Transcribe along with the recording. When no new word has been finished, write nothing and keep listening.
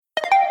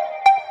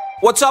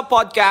What's up,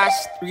 podcast?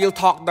 Real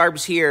Talk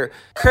Darbs here.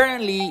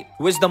 Currently,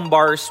 Wisdom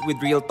Bars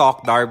with Real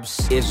Talk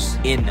Darbs is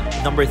in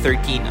number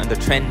 13 on the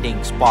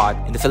trending spot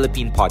in the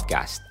Philippine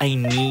podcast. I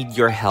need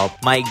your help.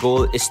 My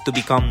goal is to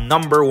become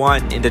number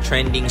 1 in the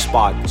trending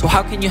spot. So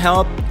how can you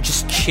help?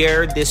 Just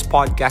share this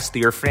podcast to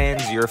your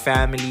friends, your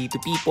family, to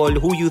people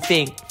who you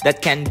think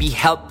that can be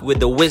helped with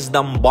the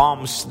wisdom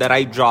bombs that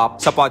I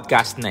drop sa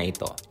podcast na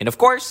ito. And of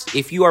course,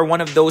 if you are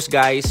one of those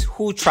guys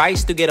who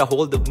tries to get a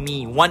hold of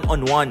me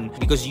one-on-one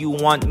because you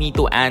want me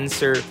to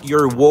answer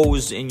your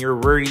woes and your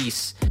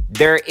worries,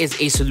 there is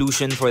a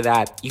solution for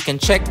that. You can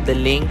check the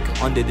link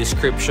on the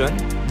description.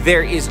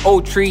 There is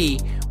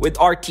O3 with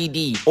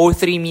RTD.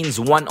 O3 means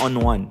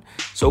one-on-one.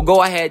 So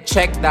go ahead,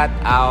 check that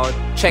out,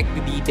 check the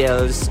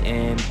details,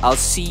 and I'll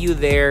see you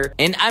there.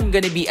 And I'm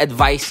gonna be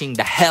advising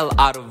the hell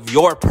out of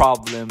your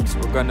problems.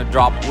 We're gonna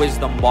drop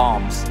wisdom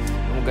bombs,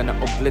 and we're gonna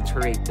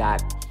obliterate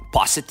that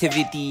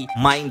positivity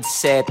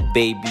mindset,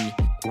 baby.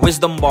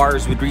 Wisdom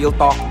Bars with Real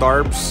Talk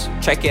Darbs.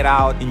 Check it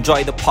out.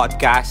 Enjoy the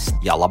podcast.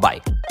 Yalla,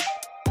 bye.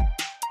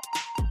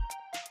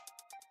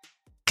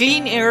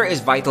 Clean air is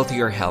vital to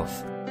your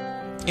health.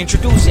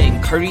 Introducing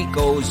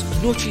Carico's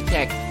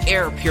Nutritech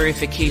Air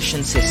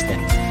Purification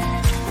System.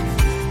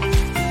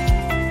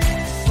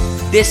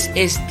 This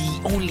is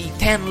the only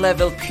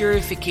 10-level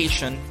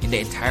purification in the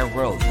entire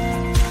world.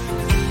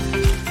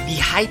 The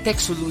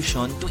high-tech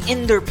solution to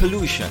indoor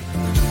pollution.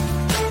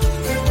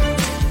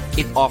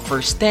 It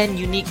offers 10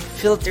 unique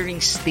filtering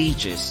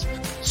stages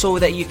so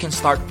that you can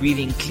start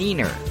breathing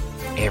cleaner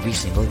every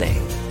single day.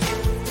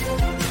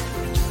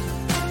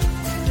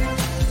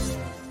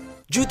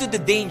 Due to the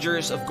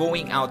dangers of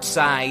going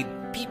outside,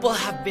 people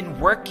have been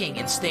working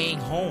and staying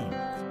home.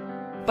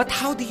 But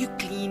how do you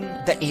clean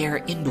the air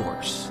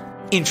indoors?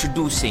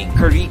 Introducing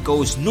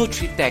Carico's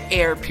Nutritech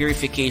Air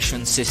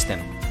Purification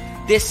System.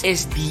 This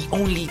is the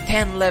only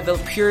 10-level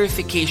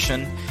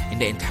purification in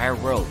the entire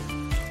world.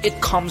 It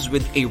comes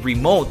with a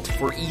remote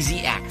for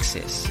easy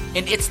access.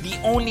 And it's the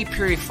only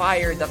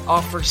purifier that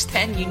offers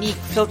 10 unique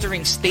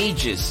filtering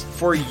stages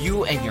for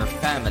you and your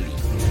family.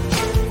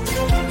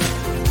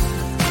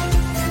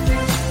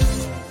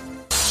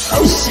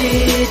 Oh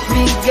shit,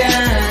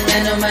 migan,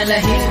 ano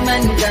malahing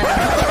man ka.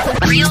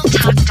 Real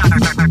Talk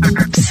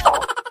Darbs.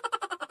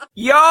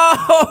 Yo!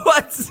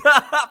 What's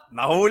up?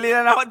 Nahuli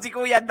na naman si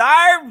Kuya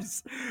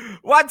Darbs!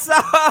 What's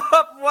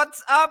up?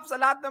 What's up sa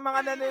lahat ng mga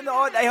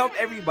nanonood? I hope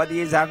everybody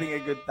is having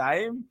a good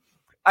time.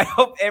 I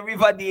hope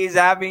everybody is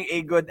having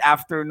a good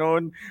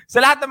afternoon.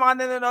 Sa lahat ng mga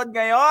nanonood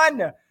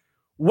ngayon,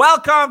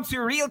 welcome to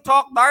Real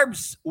Talk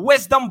Darbs,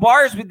 Wisdom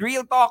Bars with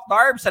Real Talk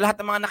Darbs. Sa lahat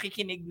ng mga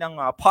nakikinig ng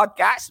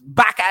podcast,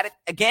 back at it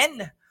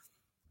again.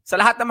 Sa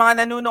lahat ng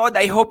mga nanonood,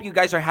 I hope you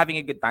guys are having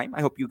a good time.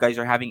 I hope you guys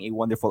are having a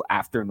wonderful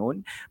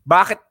afternoon.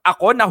 Bakit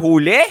ako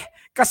nahuli?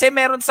 Kasi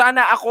meron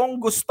sana akong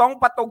gustong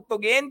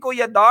patugtugin,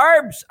 Kuya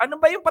Darbs. Ano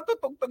ba yung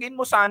patutugtugin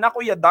mo sana,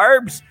 Kuya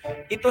Darbs?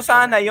 Ito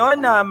sana yon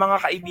na mga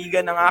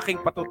kaibigan ng aking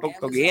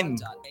patutugtugin.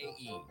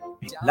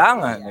 Wait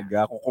lang,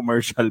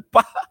 nag-commercial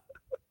pa.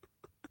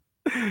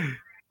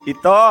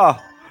 Ito.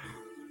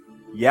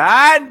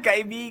 Yan,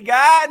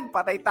 kaibigan.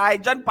 Patay tayo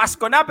dyan.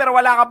 Pasko na pero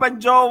wala ka pang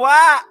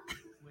jowa.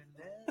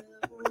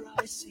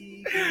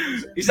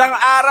 Isang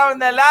araw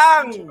na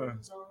lang.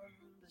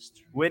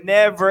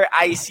 Whenever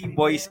I see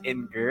boys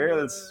and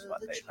girls.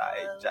 Patay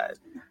tayo dyan.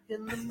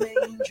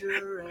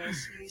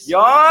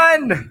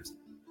 Yon!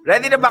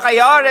 Ready na ba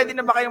kayo? Ready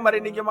na ba kayong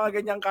marinig yung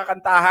mga ganyang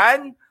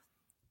kakantahan?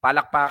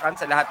 Palakpakan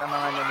sa lahat ng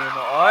mga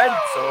nanonood.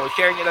 So,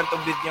 share nyo lang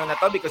itong video na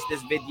to because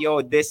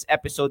this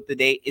episode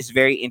today is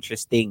very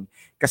interesting.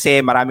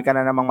 Kasi marami ka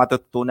na namang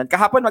matutunan.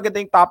 Kahapon maganda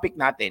yung topic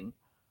natin.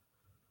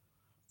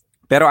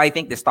 Pero I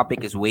think this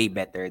topic is way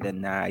better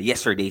than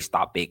yesterday's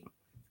topic.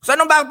 So,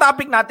 anong ba ang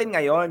topic natin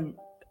ngayon?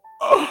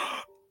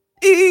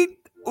 Eat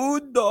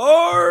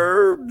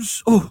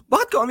Darbs! Oh,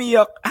 bakit ka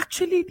umiyak?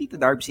 Actually, Tito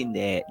Darbs,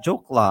 hindi.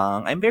 Joke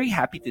lang. I'm very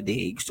happy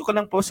today. Gusto ko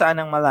lang po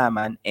sanang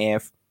malaman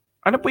if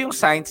ano po yung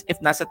signs if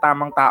nasa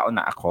tamang tao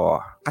na ako.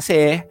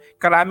 Kasi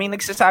karaming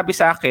nagsasabi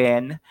sa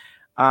akin,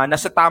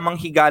 nasa tamang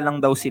higa lang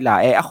daw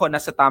sila. Ako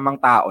nasa tamang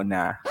tao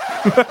na.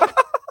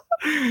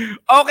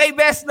 Okay,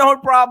 best, no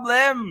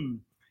problem.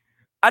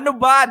 Ano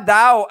ba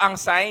daw ang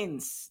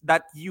signs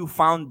that you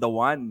found the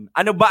one?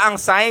 Ano ba ang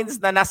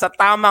signs na nasa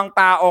tamang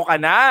tao ka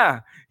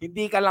na?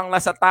 Hindi ka lang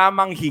nasa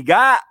tamang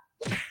higa.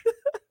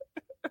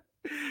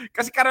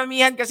 Kasi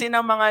karamihan kasi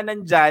ng mga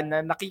nandyan na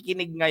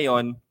nakikinig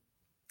ngayon,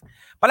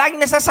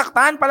 palaging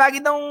nasasaktan,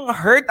 palagi daw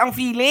hurt ang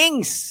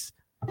feelings.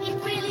 It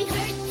really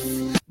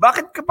hurts.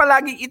 Bakit ka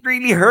palaging it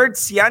really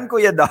hurts yan,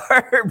 Kuya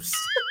Darbs?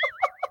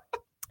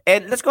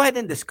 And let's go ahead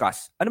and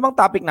discuss. Ano bang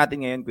topic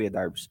natin ngayon, Kuya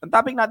Darbs? Ang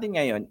topic natin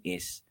ngayon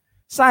is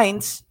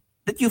signs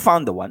that you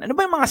found the one. Ano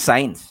ba yung mga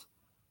signs?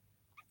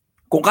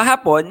 Kung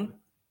kahapon,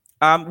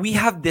 we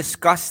have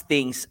discussed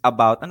things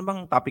about, ano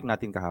bang topic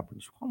natin kahapon?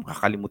 So,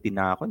 makakalimutin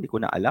na ako, hindi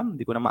ko na alam,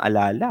 hindi ko na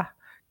maalala.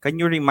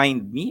 Can you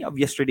remind me of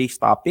yesterday's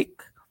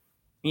topic?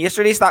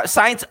 Yesterday's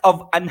signs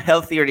of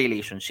unhealthy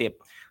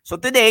relationship.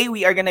 So today,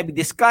 we are going to be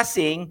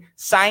discussing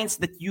signs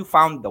that you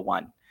found the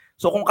one.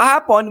 So kung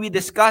kahapon we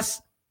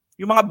discuss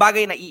yung mga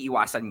bagay na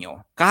iiwasan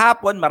nyo,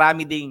 kahapon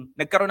marami ding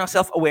nagkaroon ng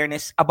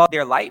self-awareness about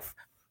their life,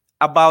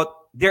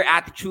 about their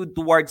attitude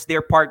towards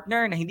their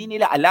partner na hindi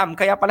nila alam,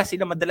 kaya pala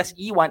sila madalas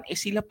iwan,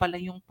 sila pala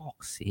yung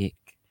toxic.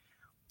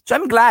 So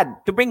I'm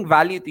glad to bring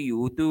value to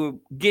you, to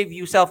give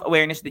you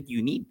self-awareness that you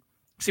need.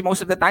 Kasi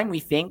most of the time,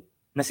 we think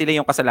na sila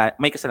yung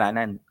may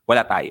kasalanan.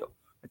 Wala tayo.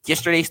 But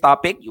yesterday's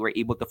topic, you were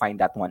able to find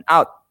that one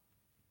out.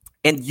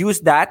 And use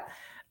that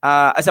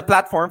as a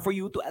platform for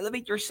you to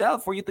elevate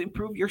yourself, for you to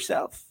improve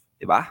yourself.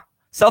 Diba?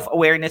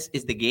 Self-awareness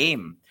is the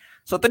game.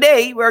 So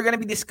today, we're going to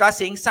be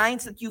discussing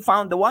signs that you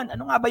found the one.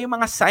 Ano nga ba yung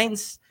mga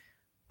signs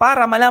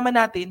para malaman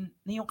natin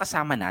na yung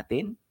kasama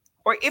natin?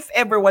 Or if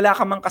ever wala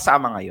ka mang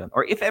kasama ngayon,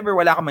 or if ever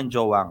wala ka mang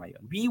jowa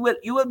ngayon,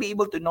 you will be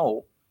able to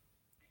know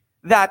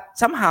that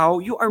somehow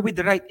you are with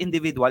the right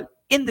individual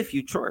in the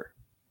future.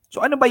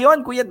 So ano ba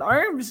yon, Kuya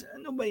Darbs?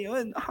 Ano ba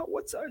yon?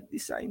 What are the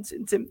signs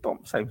and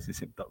symptoms? Signs and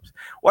symptoms.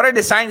 What are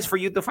the signs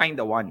for you to find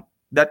the one?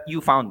 That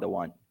you found the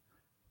one?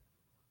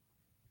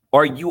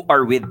 Or you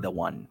are with the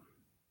one?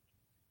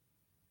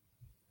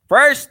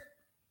 First,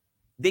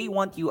 they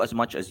want you as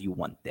much as you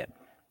want them.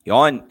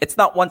 Yon. It's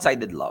not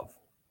one-sided love.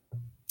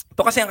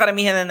 Ito kasi ang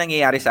karamihan na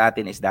nangyayari sa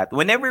atin is that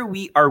whenever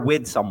we are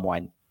with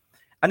someone,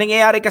 ang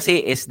nangyayari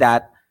kasi is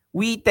that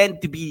we tend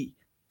to be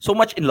so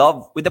much in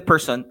love with the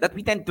person that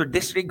we tend to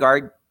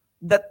disregard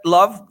that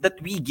love that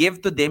we give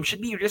to them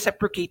should be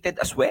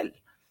reciprocated as well.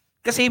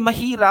 Kasi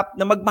mahirap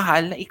na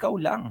magmahal na ikaw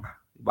lang.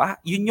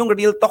 Diba? Yun yung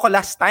real talk ko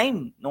last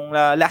time, nung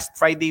last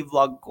Friday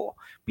vlog ko.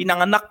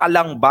 Pinanganak ka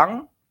lang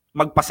bang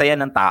magpasaya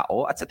ng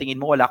tao at sa tingin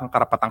mo wala kang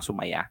karapatang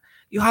sumaya?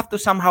 You have to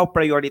somehow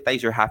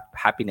prioritize your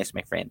happiness,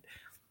 my friend.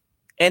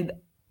 And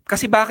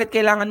kasi bakit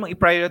kailangan mong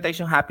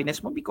i-prioritize yung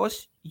happiness mo?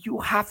 Because you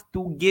have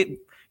to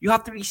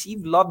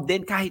receive love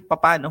din kahit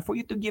papano for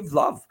you to give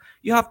love.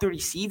 You have to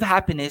receive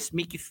happiness,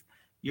 make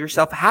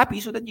yourself happy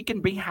so that you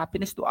can bring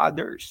happiness to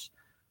others.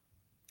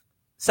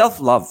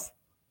 Self-love.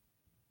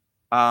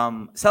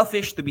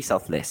 Selfish to be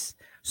selfless.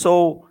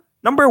 So,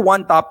 number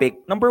one, what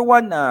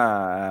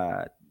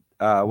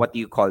do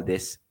you call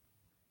this?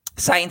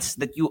 Signs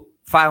that you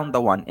found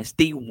the one is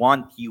they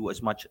want you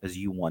as much as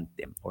you want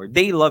them, or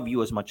they love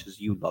you as much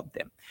as you love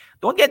them.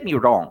 Don't get me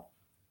wrong.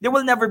 There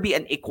will never be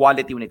an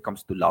equality when it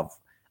comes to love.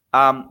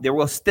 There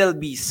will still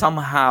be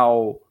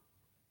somehow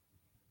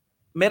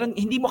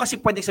hindi mo kasi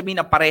pwedeng sabihin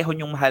na pareho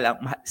yung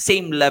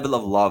same level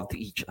of love to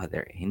each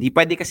other. Hindi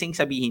pwede kasing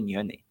sabihin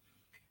yun eh.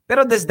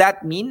 Pero does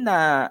that mean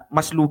na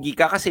mas lugi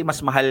ka kasi mas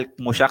mahal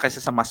mo siya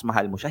kaysa sa mas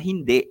mahal mo siya?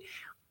 Hindi.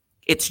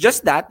 It's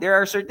just that there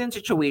are certain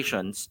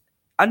situations,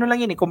 ano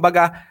lang yun eh,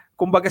 kumbaga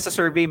sa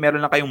survey,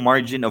 meron lang kayong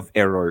margin of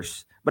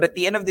errors. But at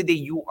the end of the day,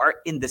 you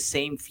are in the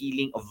same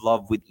feeling of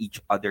love with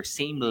each other,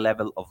 same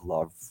level of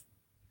love.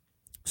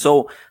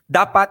 So,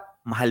 dapat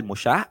mahal mo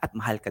siya at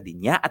mahal ka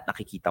din niya at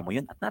nakikita mo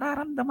yun at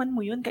nararamdaman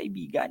mo yun,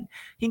 kaibigan.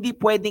 Hindi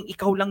pwedeng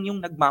ikaw lang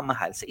yung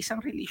nagmamahal sa isang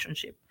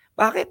relationship.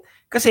 Bakit?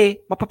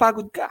 Kasi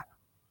mapapagod ka.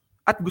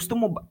 At gusto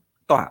mo ba?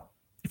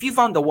 If you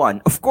found the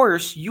one, of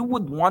course, you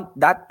would want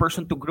that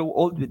person to grow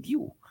old with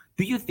you.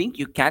 Do you think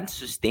you can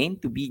sustain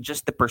to be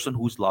just the person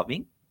who's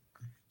loving?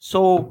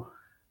 So,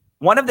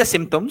 one of the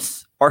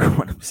symptoms,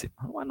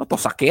 ano to,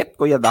 sakit,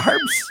 Kuya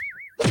Darbs?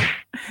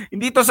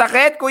 Hindi to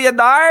sakit, Kuya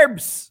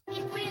Darbs!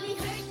 It really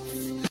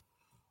hurts.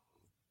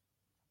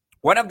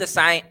 One of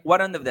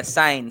the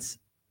signs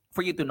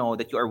for you to know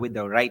that you are with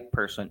the right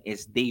person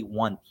is they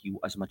want you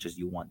as much as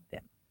you want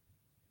them.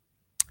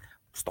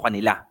 Gusto ka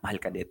nila,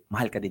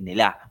 mahal ka din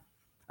nila.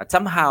 At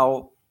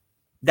somehow,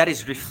 that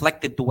is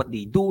reflected to what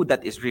they do,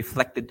 that is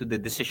reflected to the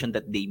decision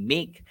that they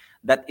make,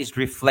 that is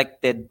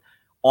reflected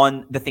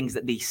on the things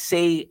that they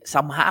say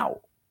somehow.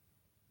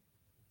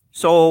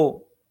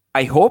 So,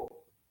 I hope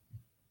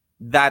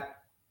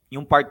that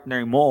yung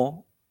partner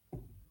mo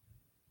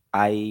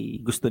ay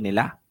gusto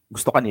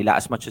ka nila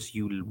as much as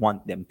you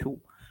want them to.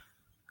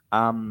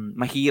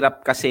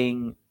 Mahirap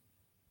kasing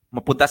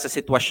mapunta sa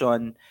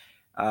sitwasyon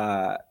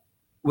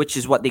which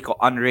is what they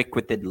call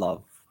unrequited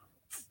love.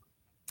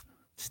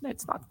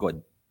 It's not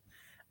good.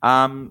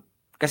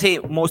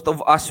 Kasi most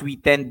of us, we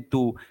tend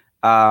to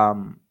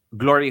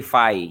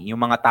glorify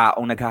yung mga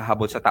taong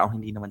naghahabol sa taong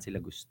hindi naman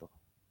sila gusto.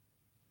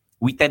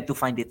 We tend to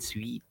find it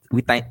sweet. We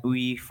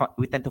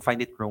tend to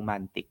find it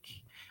romantic.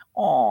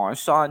 Oh,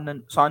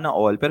 sana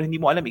all. Pero hindi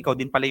mo alam, ikaw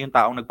din pala yung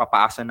taong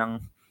nagpapaasa ng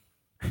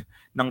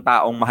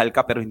taong mahal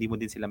ka pero hindi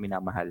mo din sila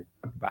minamahal.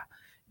 Diba?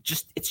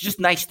 It's just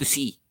nice to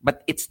see,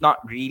 but it's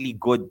not really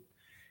good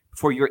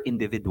for your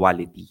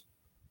individuality.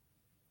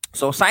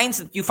 So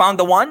signs that you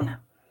found the one,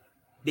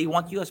 they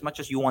want you as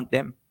much as you want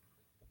them.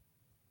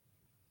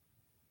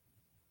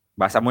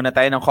 Basa muna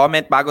tayo ng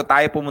comment bago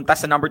tayo pumunta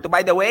sa number 2.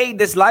 By the way,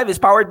 this live is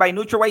powered by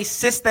NutriWise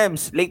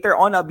Systems. Later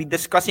on, I'll be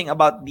discussing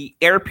about the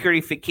air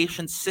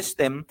purification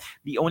system,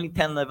 the only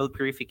 10-level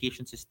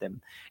purification system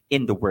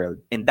in the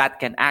world. And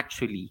that can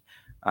actually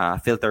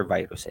filter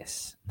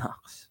viruses.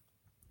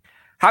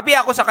 Happy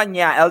ako sa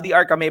kanya,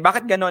 LDR kami.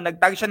 Bakit gano'n?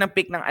 Nagtag siya ng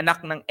pic ng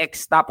anak ng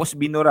ex tapos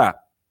binura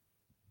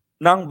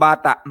ng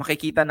bata.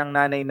 Makikita ng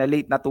nanay na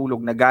late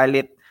natulog,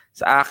 nagalit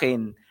Sa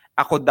akin,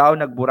 ako daw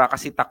nagbura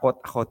kasi takot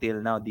ako till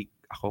now. Di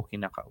ako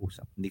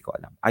kinakausap. Hindi ko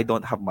alam. I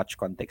don't have much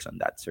context on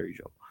that,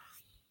 Sergio.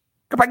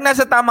 Kapag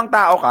nasa tamang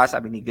tao ka,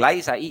 sabi ni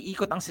Glyza,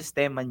 iikot ang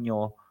sistema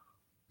nyo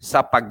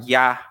sa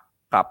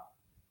pagyakap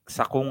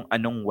sa kung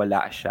anong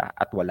wala siya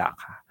at wala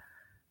ka.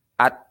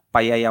 At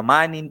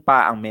payayamanin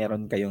pa ang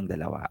meron kayong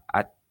dalawa.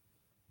 At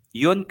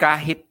yun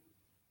kahit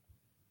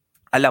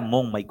alam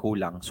mong may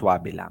kulang,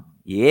 swabe lang.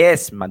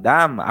 Yes,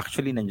 madam.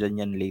 Actually,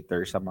 nandyan yan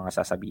later sa mga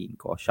sasabihin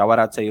ko. Shout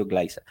out sa iyo,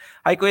 Glyza.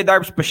 Hi, Kuya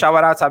Darbs.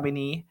 Pa-shout out, sabi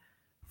ni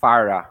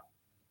Farah.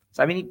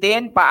 Sabi ni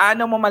Ten,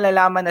 paano mo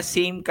malalaman na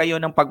same kayo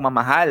ng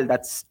pagmamahal?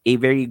 That's a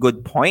very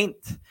good point.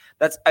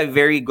 That's a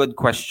very good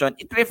question.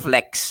 It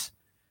reflects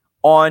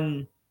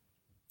on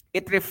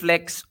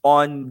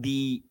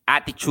the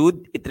attitude.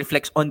 It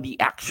reflects on the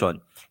action.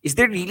 Is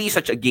there really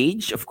such a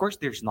gauge? Of course,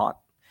 there's not.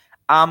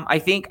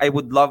 I think I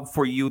would love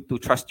for you to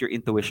trust your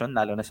intuition,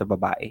 lalo na sa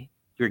babae.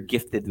 You're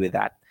gifted with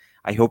that.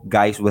 I hope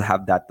guys will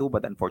have that too,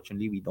 but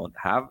unfortunately, we don't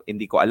have.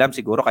 Hindi ko alam,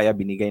 siguro kaya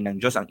binigay ng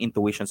Diyos ang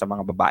intuition sa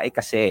mga babae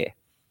kasi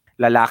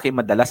lalaki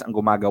madalas ang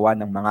gumagawa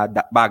ng mga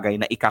bagay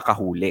na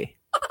ikakahuli.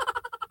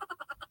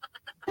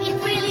 It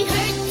really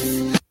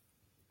hurts.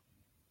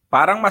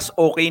 Parang mas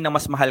okay na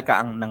mas mahal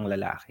ka ang ng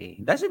lalaki.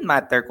 Doesn't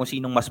matter kung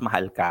sinong mas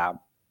mahal ka.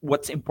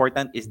 What's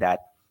important is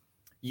that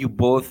you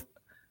both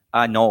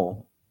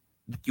know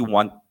that you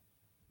want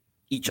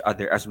each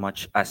other as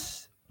much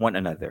as one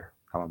another.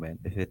 Tama ba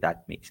yun? If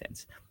that makes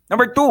sense.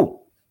 Number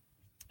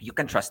 2, you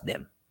can trust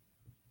them.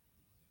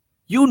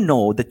 You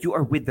know that you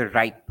are with the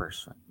right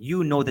person.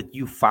 You know that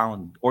you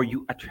found or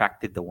you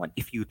attracted the one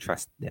if you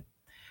trust them.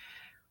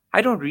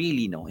 I don't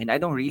really know and I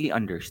don't really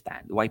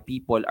understand why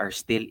people are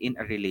still in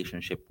a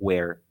relationship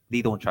where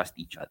they don't trust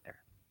each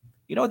other.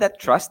 You know that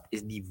trust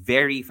is the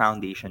very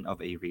foundation of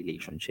a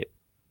relationship.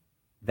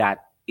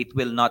 That it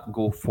will not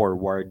go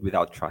forward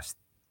without trust.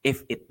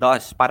 If it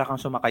does, para kang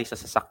sumakay sa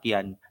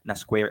sasakyan na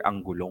square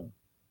ang gulong.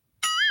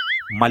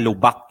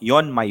 Malubak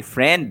yon, my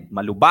friend.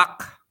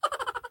 Malubak.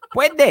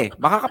 Pwede.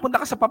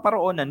 Makakapunta ka sa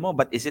paparoonan mo,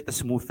 but is it a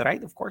smooth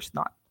ride? Of course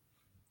not.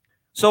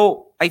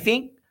 So, I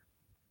think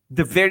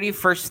the very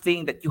first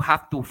thing that you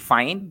have to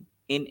find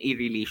in a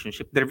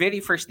relationship, the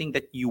very first thing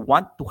that you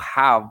want to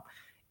have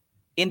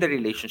in the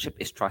relationship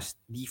is trust,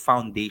 the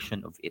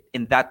foundation of it.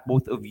 And that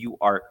both of you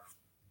are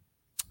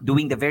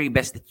doing the very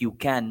best that you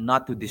can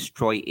not to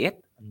destroy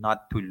it,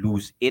 not to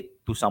lose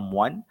it to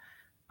someone,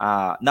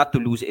 not to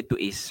lose it to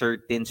a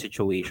certain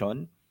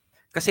situation.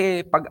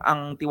 Kasi pag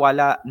ang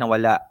tiwala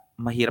nawala,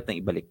 mahirap nang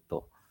ibalik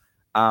to.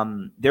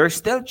 There are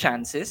still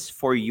chances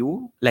for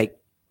you, like,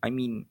 I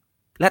mean,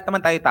 lahat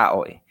naman tayo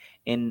tao eh.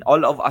 And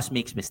all of us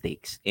makes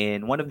mistakes.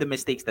 And one of the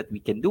mistakes that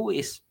we can do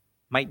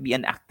might be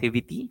an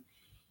activity,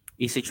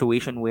 a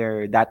situation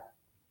where that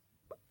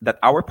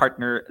our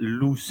partner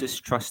loses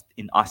trust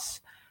in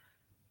us.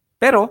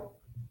 Pero,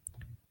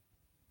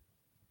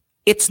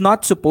 it's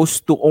not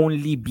supposed to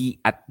only be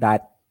at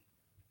that.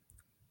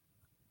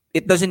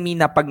 It doesn't mean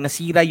na pag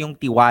nasira yung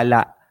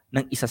tiwala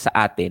ng isa sa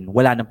atin,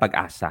 wala ng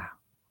pag-asa.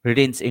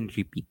 Rinse and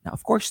repeat na.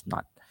 Of course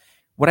not.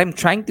 What I'm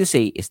trying to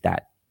say is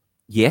that,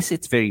 yes,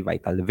 it's very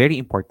vital, very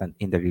important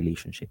in the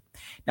relationship.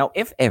 Now,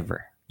 if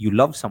ever you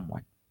love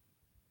someone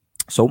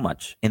so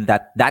much and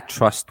that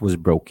trust was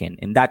broken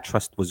and that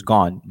trust was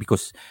gone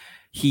because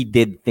he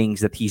did things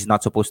that he's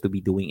not supposed to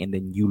be doing and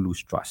then you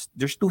lose trust,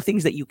 there's 2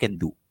 things that you can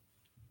do.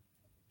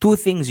 2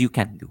 things you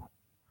can do.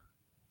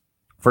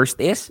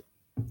 First is,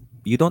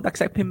 you don't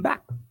accept him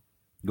back.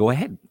 Go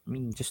ahead. I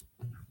mean, just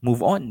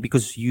move on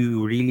because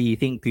you really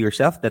think to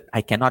yourself that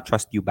I cannot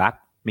trust you back.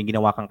 May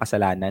ginawa kang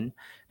kasalanan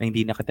na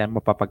hindi na kita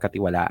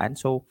mapapagkatiwalaan.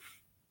 So,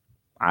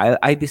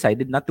 I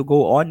decided not to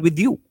go on with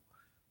you.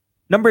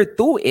 Number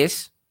 2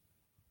 is,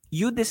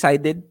 you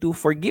decided to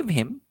forgive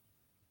him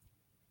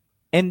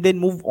and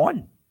then move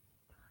on.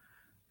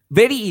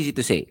 Very easy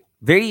to say.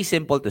 Very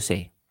simple to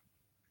say.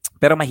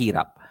 Pero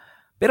mahirap.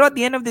 Pero at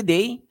the end of the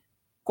day,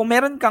 kung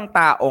meron kang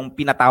taong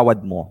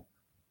pinatawad mo,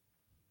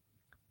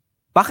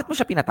 bakit mo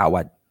siya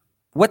pinatawad?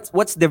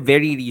 What's the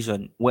very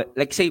reason?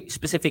 Like say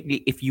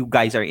specifically if you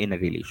guys are in a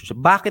relationship,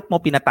 bakit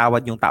mo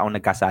pinatawad yung taong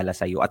nagkasala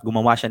sa iyo at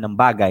gumawa siya ng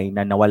bagay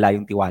na nawala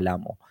yung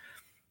tiwala mo?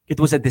 It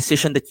was a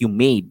decision that you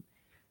made.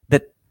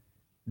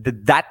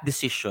 That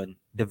decision,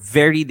 the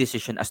very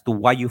decision as to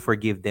why you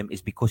forgive them is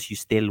because you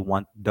still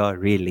want the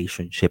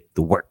relationship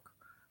to work.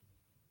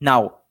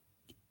 Now,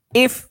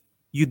 if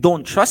you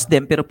don't trust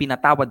them pero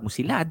pinatawad mo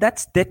sila,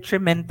 that's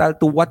detrimental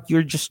to what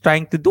you're just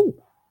trying to do,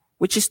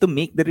 which is to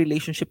make the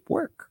relationship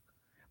work.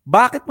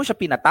 Bakit mo siya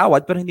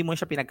pinatawad pero hindi mo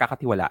siya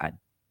pinagkakatiwalaan?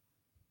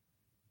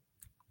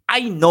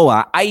 I know,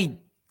 I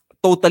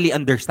totally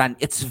understand.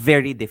 It's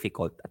very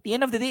difficult. At the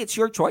end of the day, it's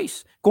your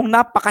choice. Kung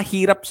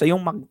napakahirap sa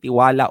yung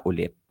magtiwala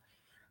ulit,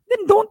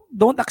 then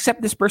don't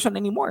accept this person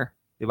anymore,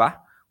 'di ba?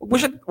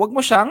 Wag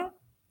mo siyang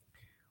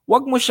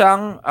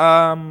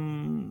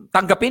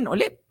tanggapin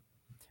ulit.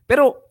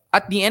 Pero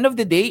at the end of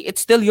the day, it's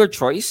still your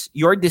choice,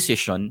 your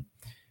decision.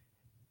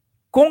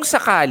 Kung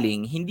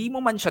sakaling hindi mo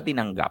man siya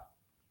tinanggap,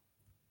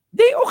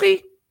 di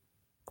okay.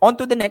 on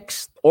to the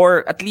next,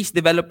 or at least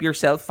develop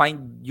yourself,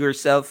 find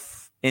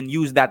yourself, and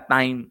use that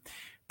time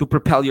to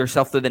propel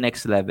yourself to the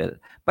next level.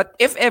 But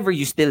if ever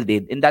you still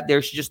did, in that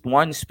there's just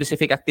one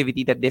specific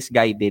activity that this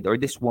guy did or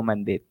this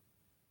woman did,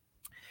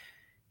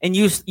 and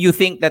you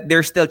think that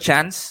there's still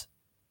chance,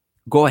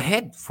 go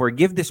ahead,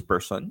 forgive this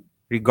person,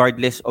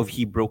 regardless of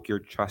he broke your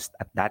trust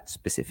at that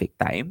specific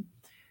time.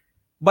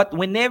 But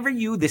whenever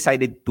you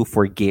decided to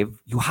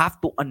forgive, you have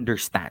to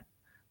understand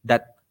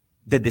that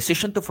the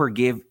decision to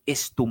forgive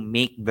is to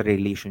make the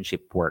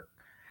relationship work.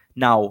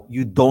 Now,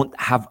 you don't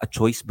have a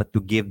choice but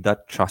to give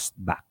that trust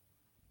back.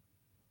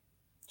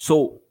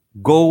 So,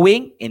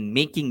 going and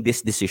making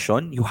this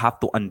decision, you have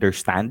to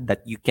understand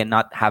that you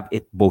cannot have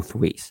it both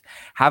ways.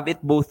 Have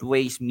it both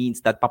ways means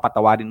that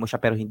papatawarin mo siya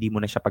pero hindi mo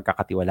na siya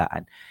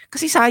pagkakatiwalaan.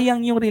 Kasi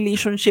sayang yung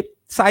relationship,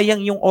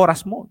 sayang yung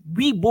oras mo.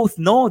 We both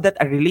know that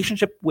a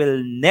relationship will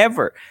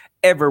never,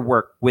 ever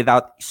work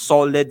without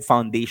solid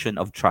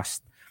foundation of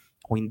trust.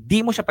 Kung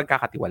hindi mo siya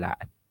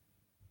pagkakatiwalaan,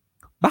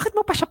 bakit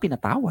mo pa siya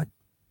pinatawad?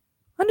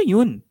 Ano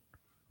yun?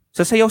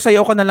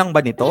 Sasayaw-sayaw ka na lang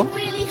ba nito? It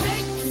really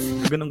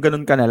hurts.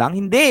 Ganun-ganun ka na lang?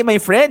 Hindi, my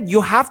friend.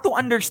 You have to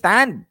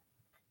understand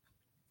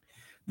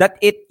that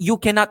you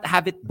cannot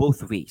have it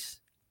both ways.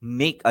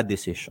 Make a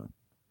decision.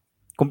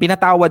 Kung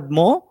pinatawad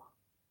mo,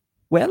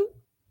 well,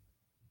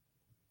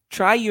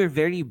 try your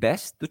very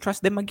best to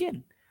trust them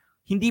again.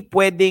 Hindi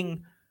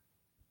pwedeng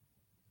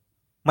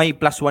may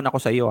 +1 ako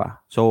sa iyo.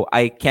 So,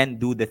 I can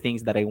do the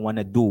things that I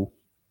wanna do.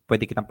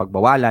 Pwede kitang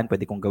pagbawalan,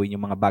 pwede kong gawin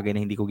yung mga bagay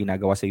na hindi ko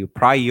ginagawa sa iyo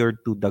prior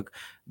to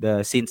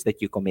the sins that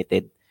you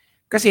committed.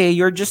 Kasi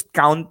you're just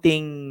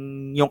counting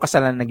yung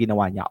kasalanan na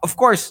ginawa niya. Of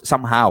course,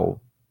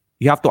 somehow,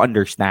 you have to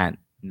understand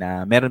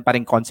na meron pa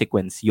rin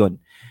consequence yun.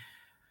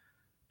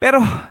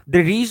 Pero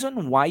the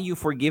reason why you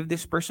forgive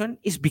this person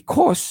is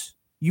because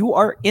you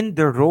are in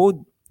the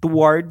road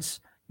towards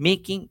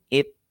making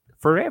it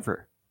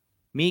forever.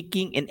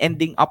 Making and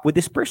ending up with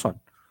this person.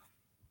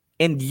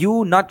 And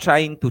you not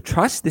trying to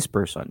trust this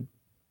person,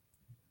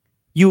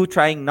 you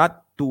trying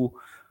not to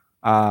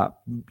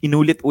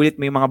inulit-ulit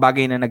mo yung mga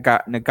bagay na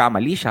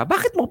nagkamali siya,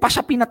 bakit mo pa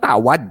siya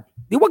pinatawad?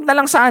 Di wag na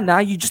lang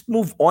sana, you just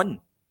move on.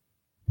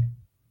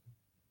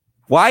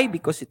 Why?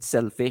 Because it's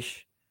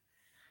selfish.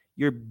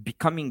 You're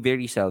becoming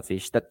very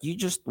selfish that you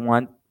just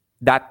want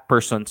that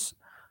person's,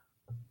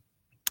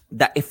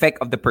 the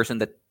effect of the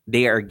person that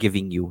they are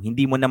giving you.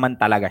 Hindi mo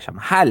naman talaga siya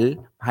mahal.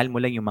 Mahal mo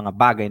lang yung mga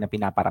bagay na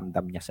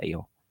pinaparamdam niya sa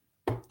iyo.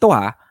 Ito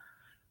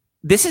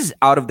this is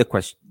out of the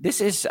question.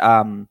 This is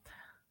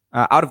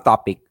out of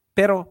topic.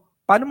 Pero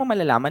paano mo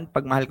malalaman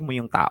pag mahal mo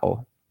yung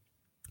tao?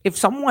 If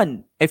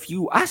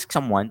you ask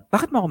someone,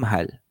 bakit mo ako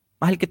mahal?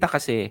 Mahal kita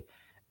kasi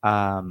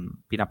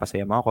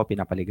pinapasaya mo ako,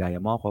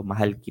 pinapaligaya mo ako.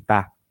 Mahal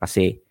kita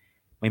kasi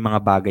may mga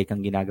bagay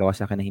kang ginagawa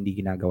sa akin na hindi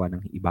ginagawa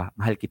ng iba.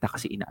 Mahal kita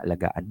kasi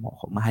inaalagaan mo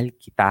ako. Mahal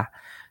kita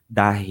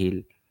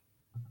dahil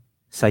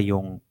sa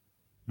yung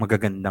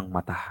magagandang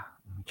mata.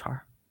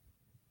 Char.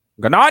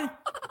 Ganon!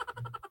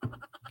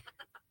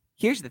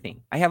 Here's the thing.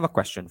 I have a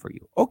question for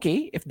you.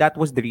 Okay, if that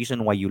was the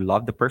reason why you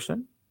love the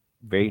person,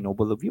 very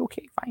noble of you,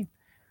 okay, fine.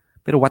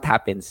 Pero what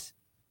happens?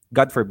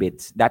 God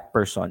forbids, that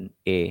person,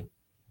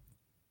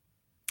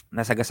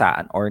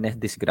 nasagasaan or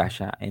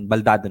na-disgrasya and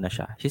baldado na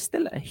siya.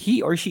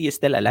 He or she is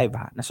still alive,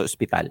 nasa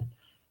ospital.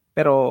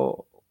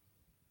 Pero,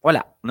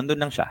 wala.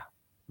 Nandun lang siya.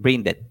 Brain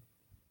dead.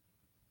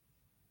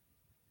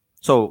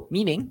 So,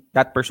 meaning,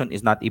 that person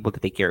is not able to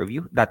take care of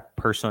you. That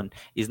person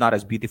is not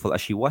as beautiful as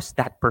she was.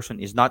 That person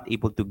is not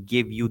able to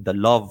give you the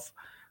love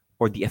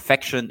or the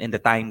affection and the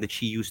time that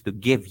she used to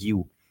give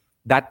you.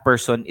 That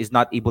person is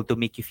not able to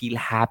make you feel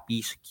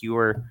happy,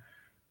 secure,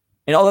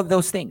 and all of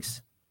those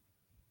things.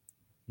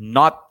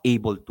 Not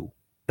able to.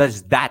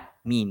 Does that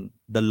mean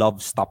the love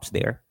stops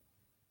there?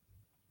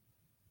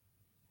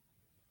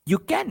 You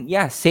can,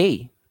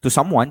 say to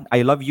someone,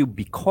 I love you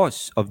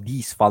because of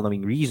these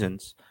following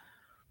reasons.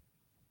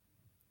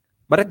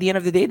 But at the end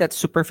of the day, that's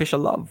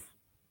superficial love.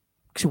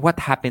 Kasi what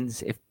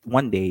happens if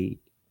one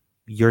day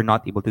you're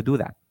not able to do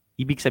that?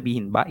 Ibig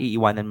sabihin ba,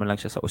 iiwanan mo lang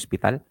siya sa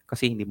ospital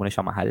kasi hindi mo na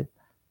siya mahal?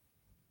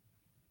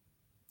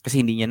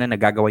 Kasi hindi niya na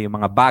nagagawa yung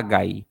mga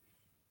bagay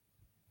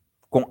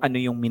kung ano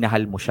yung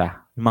minahal mo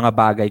siya. Yung mga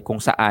bagay kung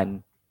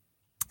saan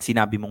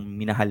sinabi mong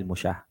minahal mo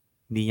siya.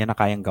 Hindi niya na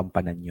kayang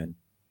gampanan yun.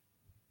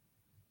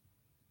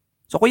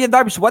 So, Kuya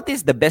Darbs, what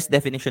is the best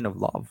definition of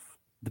love?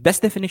 The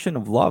best definition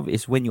of love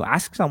is when you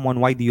ask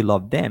someone, why do you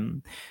love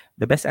them?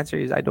 The best answer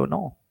is, I don't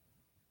know.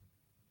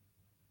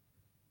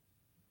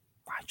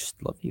 I just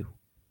love you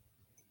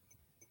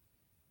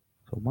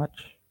so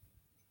much.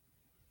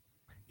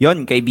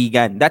 Yon,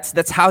 kaibigan.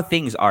 That's how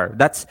things are.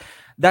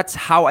 That's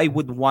how I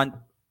would want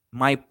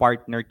my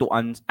partner to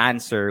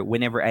answer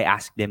whenever I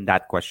ask them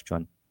that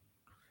question.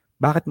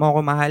 Bakit mo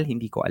ako mahal?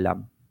 Hindi ko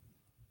alam.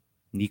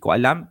 Hindi ko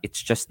alam. It's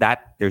just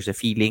that there's a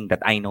feeling that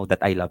I know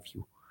that I love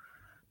you.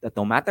 That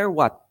no matter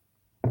what,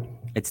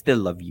 I'd still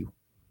love you.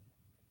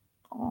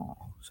 Oh,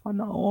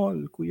 sana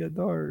all, Kuya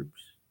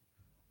Darbs.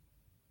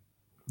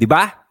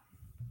 Diba?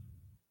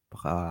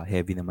 Baka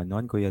heavy naman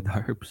nun, Kuya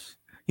Darbs.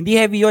 Hindi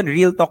heavy yun.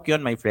 Real talk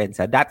yun, my friends.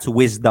 That's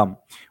wisdom.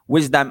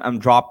 Wisdom I'm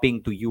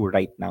dropping to you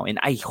right now.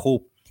 And I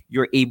hope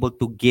you're able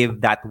to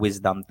give that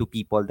wisdom to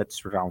people that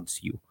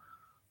surrounds you.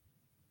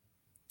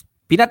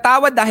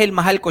 Pinatawad dahil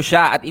mahal ko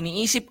siya at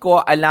iniisip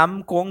ko,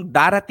 alam kong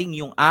darating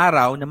yung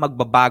araw na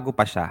magbabago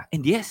pa siya.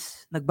 And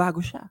yes,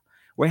 nagbago siya.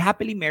 We're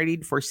happily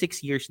married for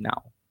 6 years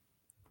now.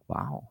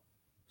 Wow.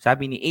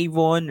 Sabi ni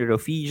Avon,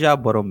 Rofija,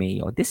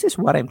 Borromeo, this is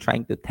what I'm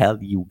trying to tell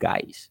you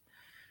guys.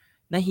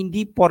 Na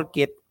hindi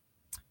porket,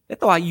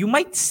 you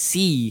might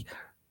see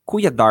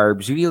Kuya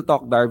Darbs, Real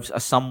Talk Darbs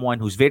as someone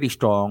who's very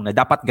strong, na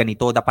dapat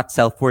ganito, dapat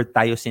self-worth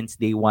tayo since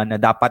day one,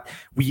 na dapat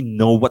we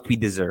know what we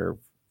deserve.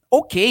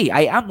 Okay,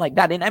 I am like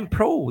that and I'm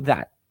pro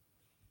that.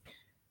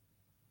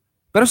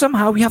 Pero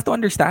somehow we have to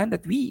understand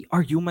that we are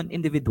human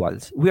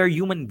individuals. We are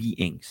human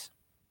beings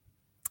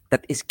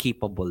that is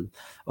capable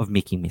of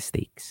making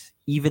mistakes.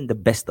 Even the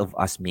best of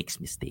us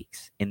makes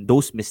mistakes. And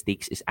those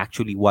mistakes is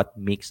actually what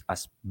makes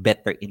us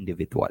better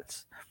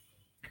individuals.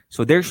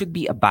 So there should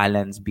be a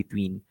balance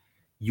between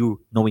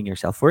you knowing your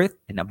self-worth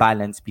and a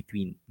balance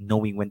between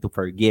knowing when to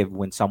forgive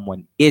when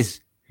someone is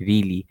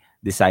really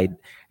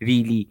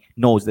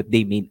knows that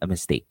they made a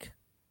mistake.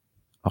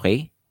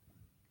 Okay?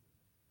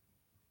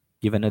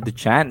 Give another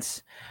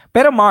chance.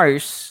 Pero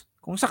Mars,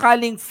 kung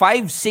sakaling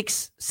 5,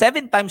 6,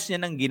 7 times niya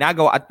nang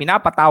ginagawa at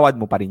pinapatawad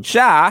mo pa rin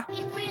siya,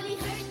 It really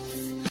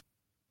hurts.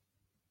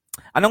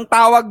 anong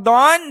tawag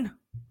doon?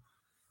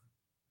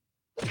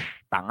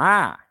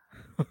 Tanga.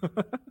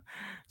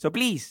 So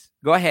please,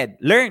 go ahead.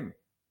 Learn.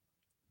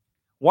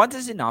 Once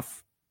is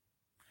enough.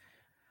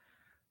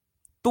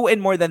 2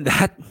 and more than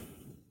that,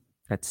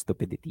 that's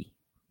stupidity.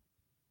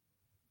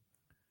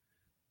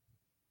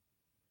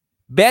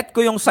 Bet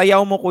ko yung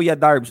sayaw mo, Kuya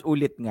Darbs.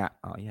 Ulit nga.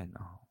 Oh, yan.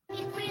 Oh.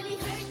 It really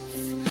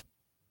hurts.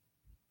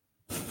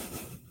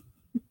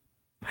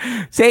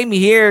 Same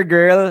here,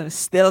 girl.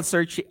 Still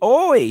searching.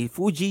 Oy,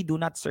 Fuji, do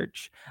not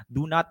search.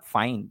 Do not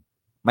find.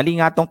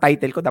 Mali nga tong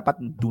title ko. Dapat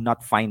do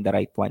not find the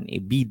right one.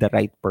 Be the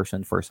right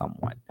person for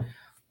someone.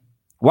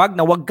 Wag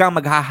kang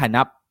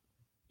maghahanap.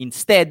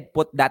 Instead,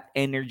 put that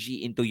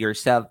energy into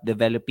yourself,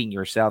 developing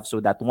yourself so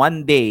that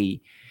one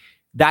day,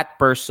 that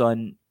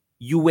person,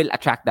 you will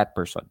attract that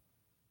person.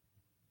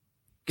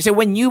 Kasi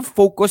when you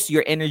focus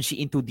your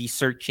energy into the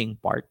searching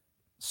part,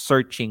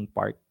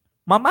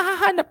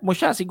 mamahahanap mo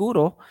siya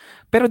siguro.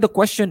 Pero the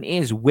question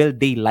is, will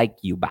they like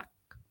you back?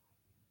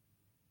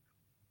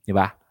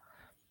 Diba?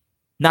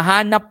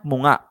 Nahanap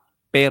mo nga,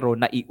 pero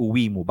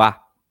naiuwi mo ba?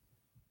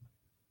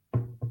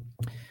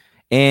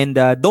 And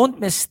don't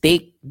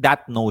mistake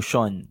that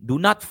notion. Do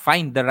not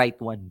find the right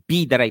one.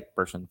 Be the right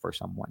person for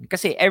someone.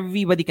 Kasi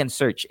everybody can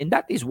search. And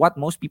that is what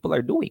most people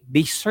are doing.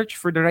 They search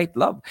for the right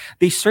love.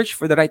 They search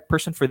for the right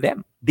person for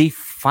them. They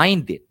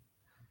find it.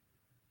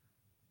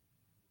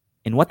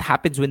 And what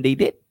happens when they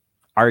did?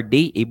 Are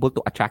they able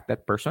to attract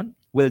that person?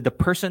 Will the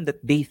person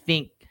that they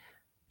think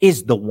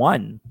is the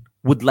one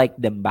would like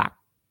them back?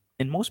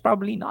 And most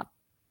probably not.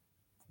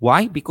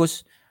 Why?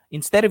 Because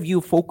instead of you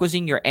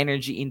focusing your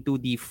energy into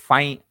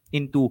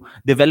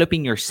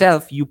developing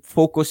yourself, you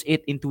focus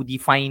it into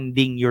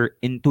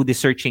into the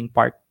searching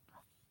part.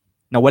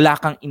 Na wala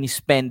kang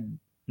in-spend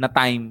na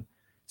time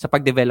sa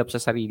pag-develop sa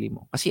sarili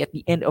mo. Kasi at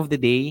the end of the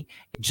day,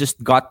 it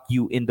just got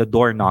you in the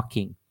door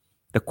knocking.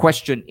 The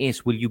question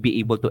is, will you be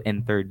able to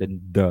enter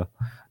the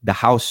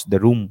house, the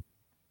room?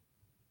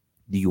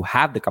 Do you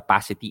have the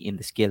capacity and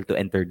the skill to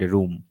enter the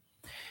room?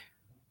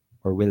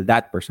 Or will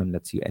that person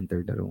let you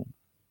enter the room?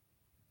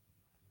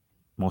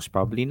 Most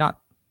probably not.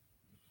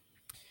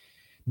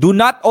 Do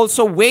not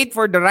also wait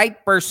for the right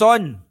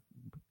person.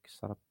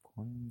 Sarap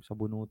ko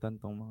sabunutan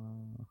tong mga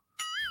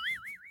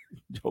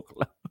joke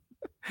lang.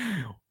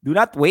 Do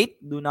not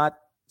wait. Do not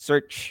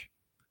search.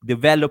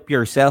 Develop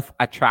yourself.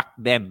 Attract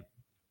them.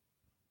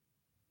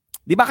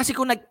 Di ba kasi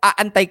kung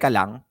nag-aantay ka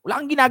lang, wala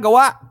kang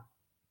ginagawa.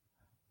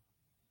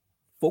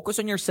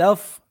 Focus on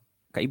yourself,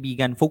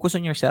 kaibigan. Focus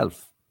on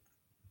yourself.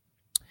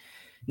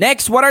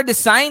 Next, what are the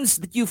signs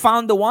that you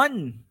found the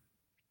one?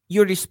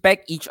 You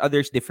respect each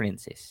other's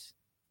differences.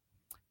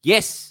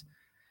 Yes,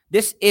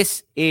 this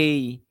is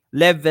a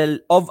level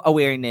of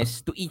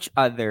awareness to each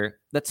other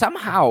that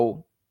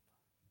somehow,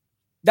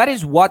 that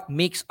is what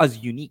makes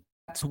us unique.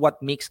 That's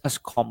what makes us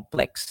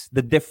complex.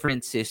 The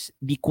differences,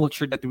 the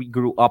culture that we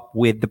grew up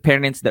with, the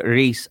parents that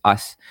raised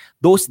us,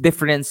 those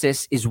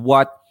differences is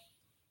what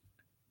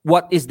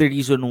is the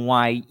reason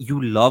why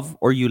you love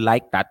or you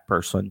like that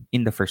person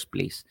in the first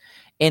place.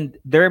 And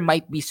there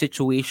might be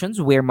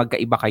situations where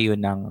magkaiba kayo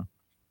ng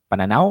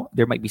pananaw.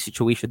 There might be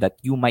situations that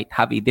you might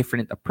have a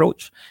different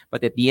approach.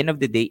 But at the end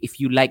of the day,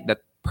 if you like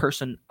that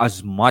person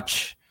as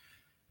much,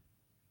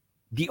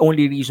 the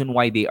only reason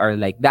why they are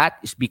like that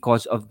is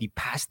because of the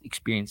past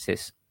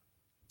experiences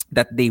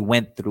that they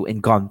went through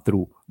and gone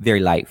through their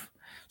life.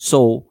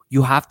 So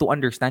you have to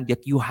understand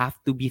that you have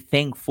to be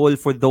thankful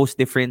for those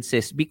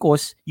differences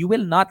because you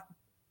will not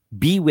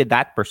be with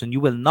that person. You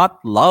will not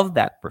love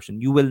that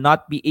person. You will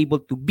not be able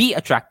to be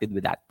attracted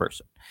with that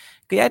person.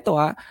 Kaya ito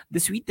the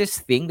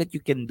sweetest thing that you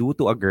can do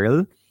to a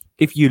girl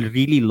if you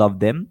really love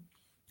them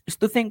is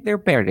to thank their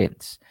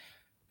parents.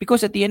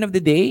 Because at the end of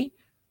the day,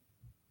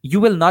 you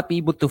will not be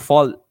able to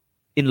fall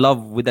in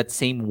love with that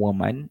same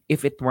woman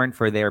if it weren't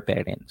for their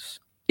parents,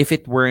 if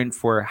it weren't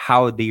for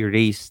how they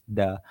raised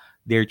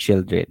their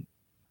children.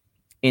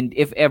 And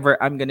if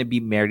ever I'm gonna be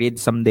married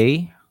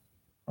someday,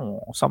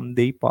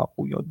 someday pa,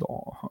 Kuya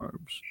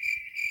Darbs.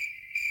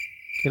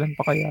 Kailan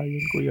pa kaya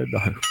yun, Kuya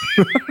Darbs?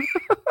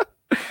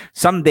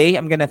 Someday,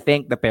 I'm gonna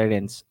thank the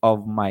parents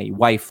of my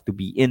wife to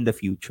be in the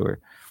future.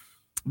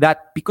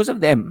 That because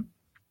of them,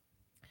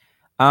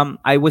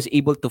 I was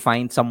able to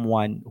find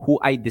someone who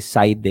I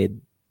decided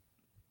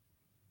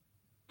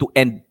to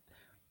end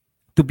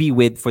to be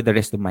with for the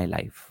rest of my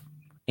life.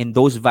 And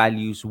those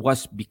values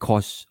was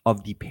because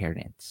of the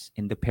parents.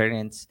 And the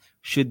parents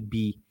we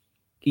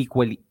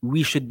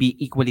should be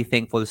equally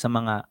thankful sa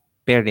mga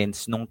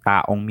parents nung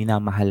taong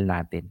minamahal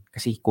natin.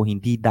 Kasi kung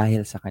hindi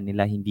dahil sa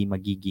kanila, hindi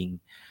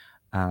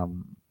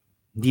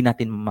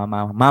natin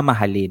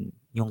mamahalin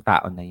yung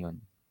tao na yun.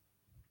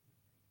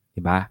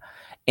 Diba?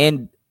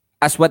 And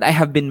as what I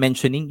have been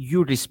mentioning,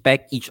 you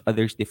respect each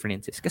other's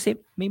differences. Kasi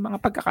may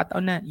mga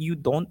pagkakataon na you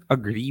don't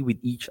agree with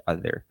each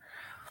other.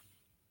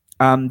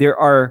 There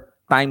are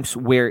times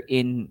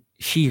wherein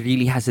she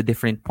really has a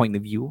different point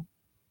of view,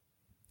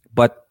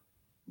 but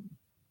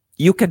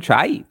you can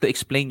try to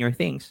explain your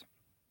things.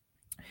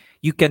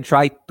 You can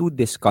try to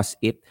discuss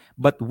it,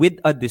 but with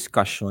a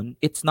discussion,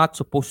 it's not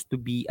supposed to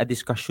be a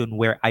discussion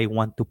where I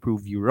want to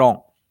prove you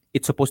wrong.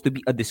 It's supposed to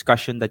be a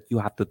discussion that you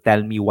have to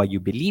tell me why you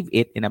believe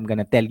it, and I'm going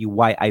to tell you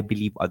why I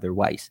believe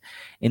otherwise.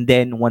 And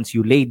then once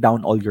you lay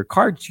down all your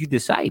cards, you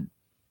decide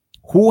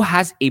who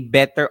has a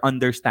better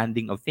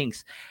understanding of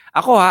things.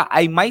 Ako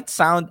I might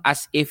sound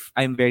as if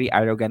I'm very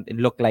arrogant and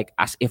look like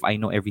as if I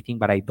know everything,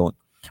 but I don't.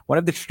 One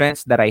of the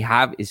strengths that I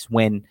have is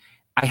when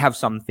I have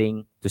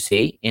something to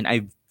say and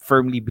I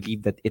firmly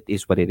believe that it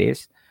is what it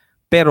is.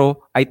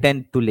 Pero I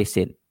tend to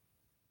listen.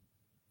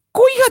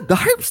 Kuya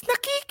Darbs,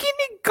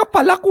 nakikinig ka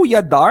pala, Kuya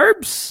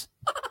Darbs.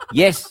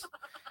 Yes.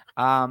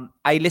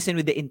 I listen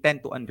with the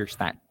intent to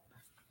understand.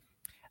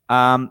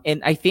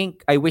 And I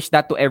think I wish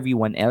that to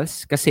everyone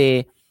else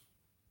kasi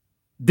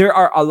there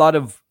are a lot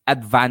of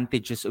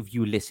advantages of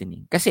you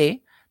listening.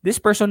 Kasi this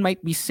person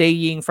might be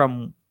saying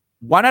from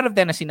 1 out of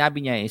 10 na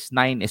sinabi niya is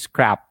 9 is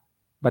crap.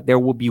 But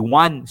there will be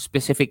one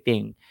specific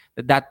thing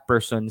that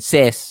person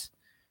says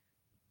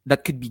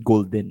that could be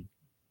golden.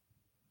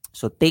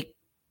 So take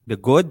the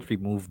good,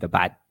 remove the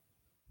bad.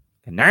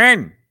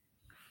 Ganun.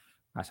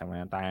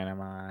 Kasama na tayo ng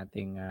mga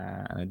ating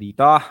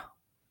dito.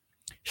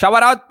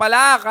 Shout out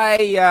pala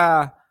kay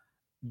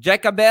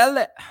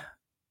Jekabel.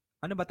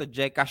 Ano ba to?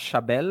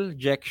 Jekashabel?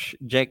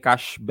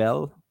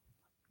 Jekashbel?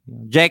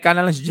 Jeka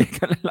na lang.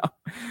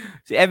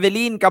 Si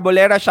Evelyn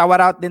Cabolera,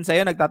 shower out din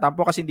sa'yo.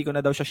 Nagtatampo kasi hindi ko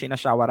na daw siya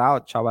sinashower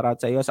out. Shower out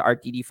sa'yo, sa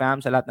RTD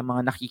fam, sa lahat ng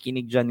mga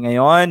nakikinig dyan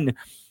ngayon.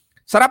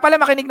 Sarap pala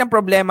makinig ng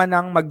problema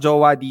ng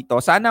magjowa dito.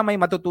 Sana may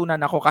matutunan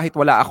ako kahit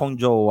wala akong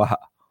jowa.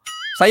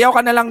 Sayaw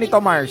ka na lang nito,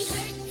 Mars.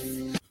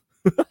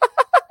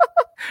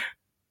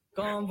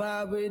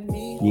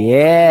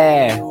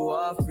 Yeah.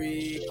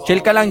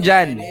 Chill ka lang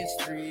dyan.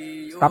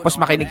 Tapos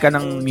makinig ka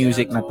ng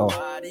music na to.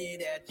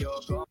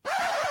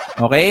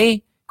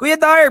 Okay? Kuya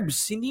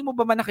Darbs, hindi mo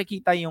ba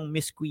nakikita yung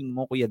Miss Queen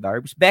mo, Kuya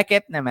Darbs?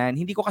 Beckett naman,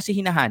 hindi ko kasi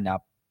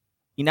hinahanap.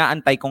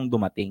 Inaantay kong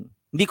dumating.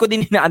 Hindi ko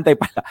din inaantay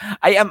pala.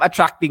 I am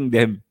attracting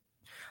them.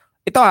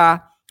 Ito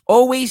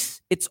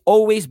it's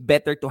always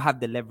better to have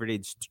the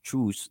leverage to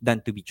choose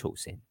than to be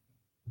chosen.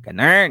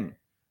 Ganun.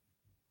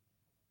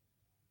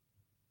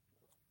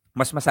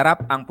 Mas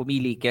masarap ang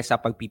pumili kesa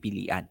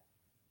pagpipilian.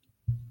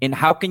 And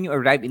how can you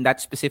arrive in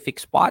that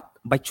specific spot?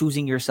 By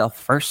choosing yourself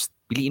first.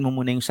 Piliin mo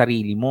muna yung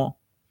sarili mo.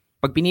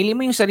 Pag pinili mo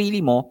yung sarili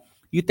mo,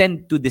 you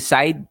tend to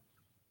decide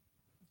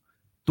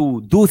to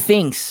do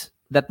things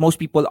that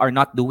most people are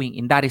not doing,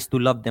 and that is to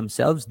love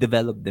themselves,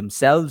 develop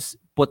themselves,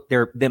 put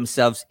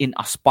themselves in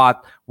a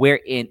spot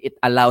wherein it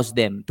allows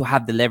them to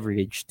have the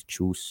leverage to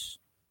choose.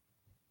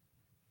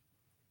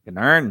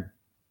 Ganun.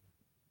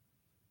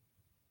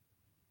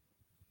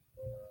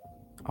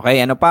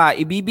 Okay, ano pa?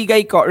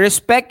 Ibibigay ko,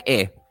 respect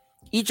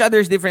each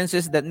other's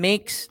differences that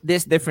makes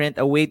this different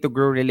a way to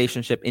grow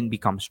relationship and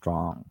become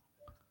strong.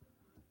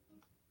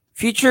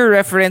 Future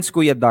reference,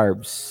 Kuya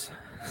Darbs.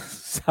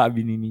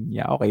 Sabi ni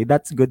Ninya. Okay,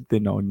 that's good to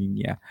know,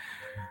 Ninya.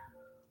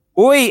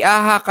 Uy,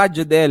 aha ka,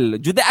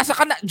 Judel. Judel, asa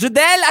ka na?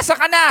 Judel, asa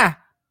ka na?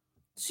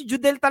 Si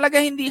Judel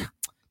talaga hindi,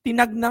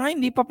 tinag na nga,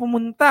 hindi pa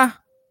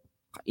pumunta.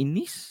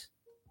 Kainis.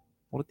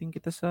 Urating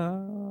kita sa,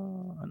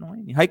 ano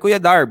ngayon. Hi, Kuya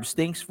Darbs.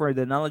 Thanks for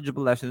the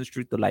knowledgeable lessons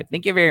true to life.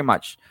 Thank you very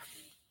much.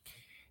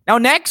 Now,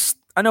 next,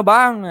 ano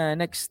ba ang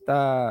next,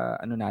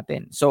 ano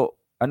natin? So,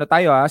 ano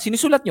tayo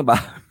Sinusulat nyo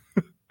ba?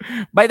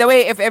 By the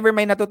way, if ever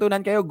may natutunan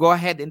kayo, go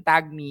ahead and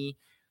tag me.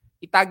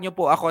 I-tag nyo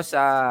po ako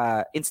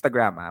sa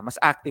Instagram. Mas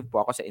active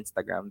po ako sa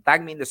Instagram. Tag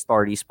me in the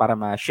stories para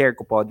ma-share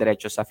ko po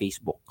diretso sa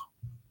Facebook.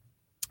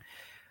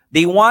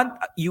 They want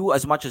you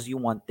as much as you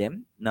want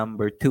them.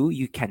 Number 2,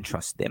 you can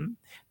trust them.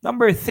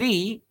 Number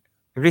 3,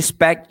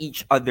 Respect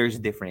each other's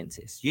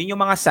differences. Yun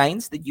yung mga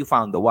signs that you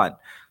found the one.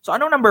 So,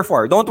 ano number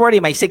 4? Don't worry,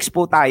 may 6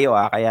 po tayo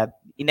kaya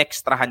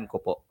inextrahan ko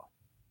po.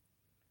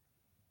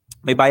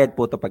 May bayad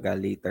po to pag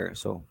later.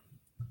 So,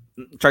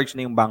 charge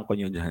na yung bangko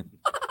nyo dyan.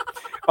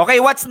 Okay,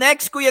 what's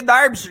next, Kuya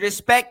Darbs?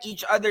 Respect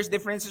each other's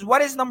differences.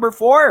 What is number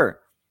 4?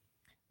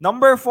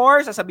 Number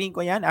 4, sasabihin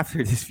ko yan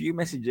after these few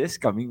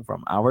messages coming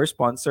from our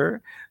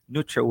sponsor,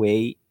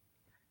 NutraWay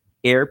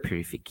Air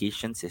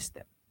Purification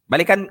System.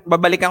 Babalikan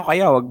ko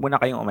kayo. Huwag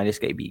muna kayong umalis,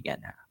 kaibigan.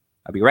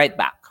 I'll be right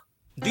back.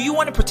 Do you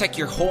want to protect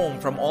your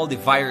home from all the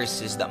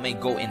viruses that may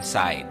go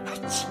inside?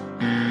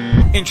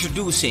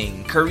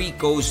 Introducing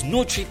Carico's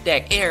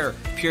NutriTech Air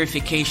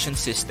Purification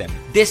System.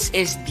 This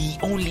is the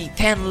only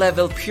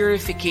 10-level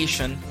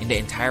purification in the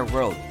entire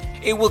world.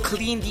 It will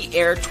clean the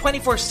air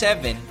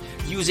 24/7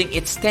 using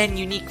its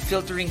 10 unique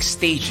filtering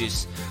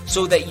stages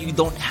so that you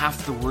don't have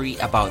to worry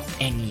about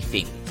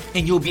anything.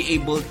 And you'll be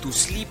able to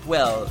sleep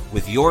well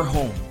with your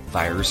home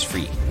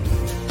virus-free.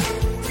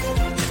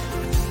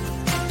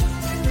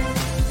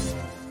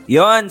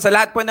 Yon, sa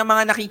lahat po ng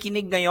mga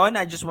nakikinig ngayon,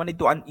 I just wanted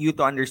you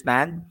to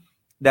understand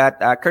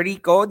that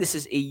Carico, this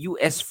is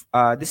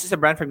a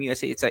brand from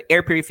USA. It's an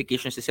air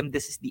purification system.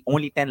 This is the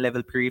only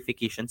 10-level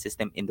purification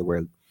system in the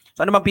world.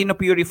 So ano bang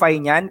pinupurify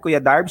niyan, Kuya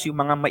Darbs? Yung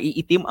mga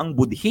maiitim ang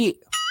budhi.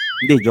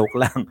 Hindi,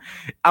 joke lang.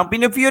 Ang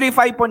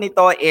pinupurify po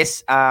nito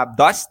is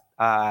dust,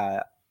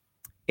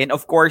 and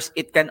of course,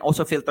 it can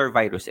also filter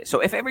viruses.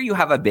 So if ever you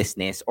have a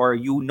business or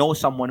you know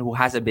someone who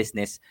has a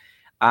business,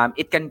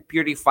 it can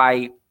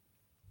purify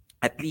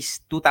at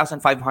least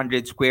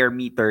 2,500 square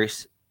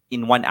meters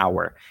in 1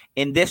 hour.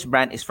 And this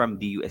brand is from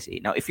the USA.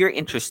 Now, if you're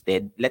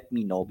interested, let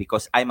me know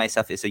because I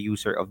myself is a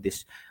user of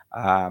this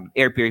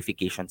air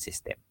purification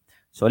system.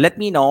 So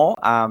let me know.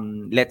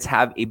 Let's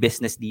have a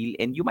business deal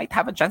and you might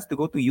have a chance to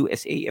go to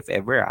USA if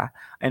ever.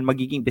 And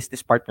magiging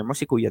business partner mo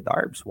si Kuya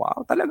Darbs.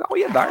 Wow, talaga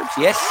Kuya Darbs.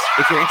 Yes,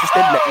 if you're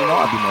interested, let me know.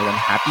 I'll be more than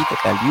happy to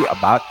tell you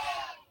about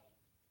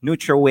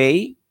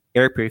NutraWay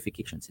Air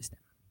Purification System.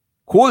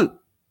 Cool.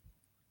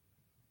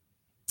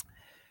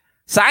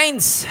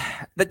 Signs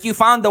that you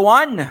found the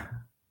one.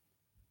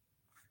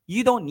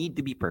 You don't need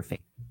to be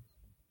perfect.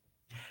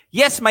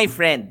 Yes, my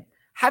friend.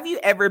 Have you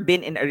ever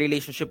been in a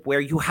relationship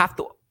where you have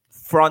to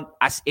front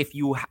as if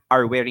you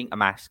are wearing a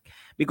mask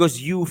because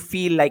you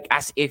feel like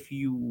as if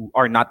you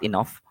are not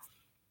enough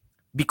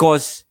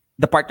because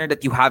the partner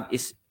that you have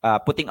is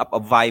putting up a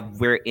vibe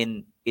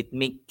wherein it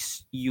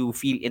makes you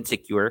feel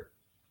insecure?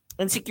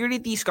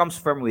 Insecurities comes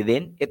from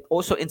within.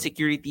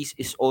 Insecurities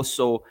is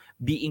also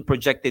being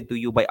projected to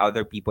you by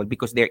other people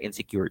because they're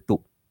insecure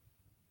too.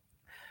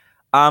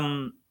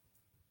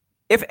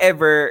 If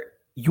ever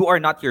you are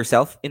not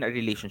yourself in a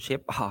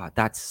relationship,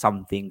 that's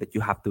something that you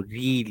have to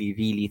really,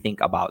 really think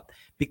about.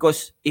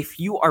 Because if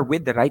you are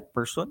with the right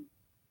person,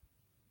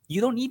 you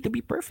don't need to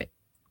be perfect.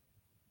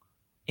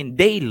 And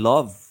they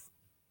love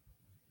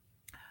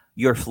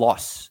your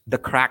flaws, the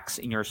cracks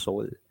in your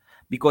soul.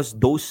 Because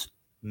those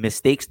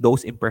mistakes,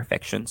 those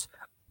imperfections,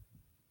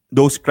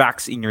 those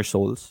cracks in your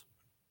souls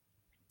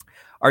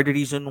are the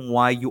reason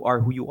why you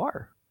are who you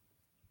are.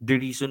 The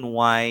reason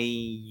why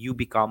you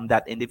become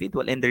that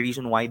individual and the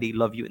reason why they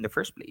love you in the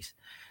first place.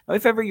 Now,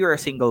 if ever you're a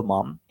single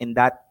mom and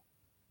that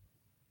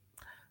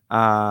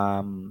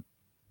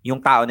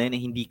yung tao na yun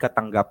hindi ka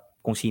tanggap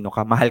kung sino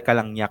ka, mahal ka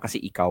lang niya kasi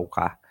ikaw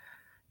ka,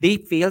 they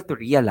fail to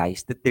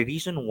realize that the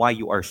reason why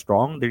you are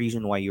strong, the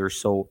reason why you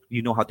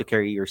know how to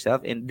carry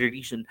yourself, and the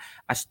reason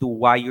as to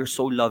why you're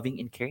so loving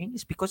and caring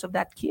is because of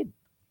that kid.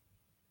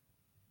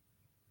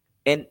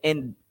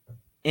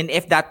 And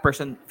if that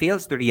person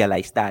fails to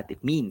realize that,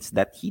 it means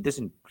that he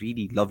doesn't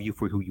really love you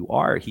for who you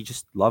are. He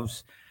just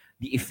loves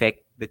the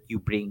effect that you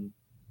bring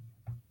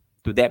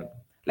to them.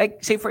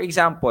 Like, say, for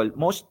example,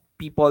 most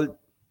people,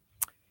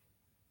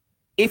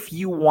 if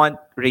you want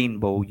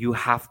rainbow, you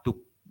have to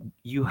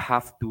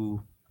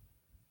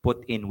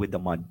put in with the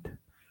mud.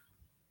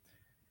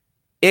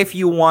 If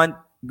you want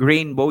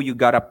rainbow, you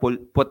gotta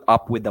put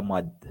up with the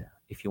mud.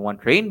 If you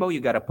want rainbow, you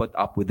gotta put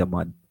up with the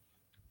mud.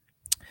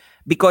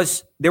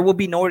 Because there will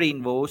be no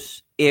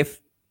rainbows if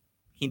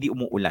hindi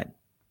umuulan.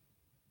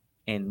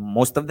 And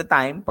most of the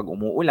time, pag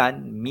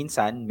umuulan,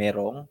 minsan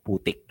merong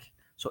putik.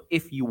 So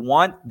if you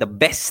want the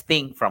best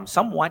thing from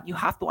someone, you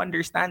have to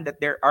understand that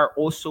there are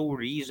also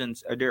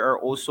reasons, or there are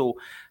also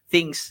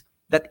things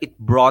that it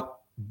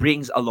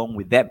brings along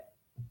with them,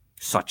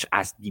 such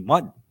as the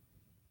mud.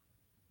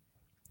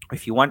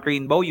 If you want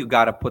rainbow, you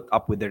gotta put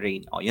up with the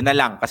rain. Yun na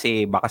lang,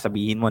 kasi baka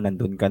sabihin mo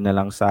nandun ka na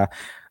lang sa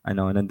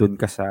nandun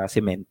ka sa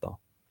semento.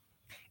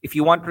 If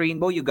you want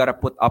rainbow, you gotta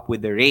put up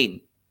with the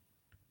rain.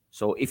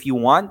 So if you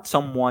want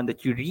someone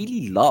that you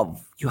really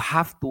love, you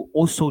have to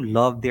also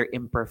love their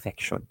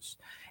imperfections.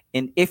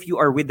 And if you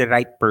are with the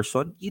right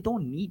person, you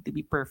don't need to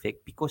be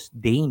perfect because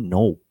they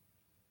know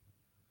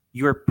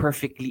you're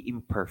perfectly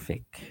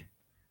imperfect.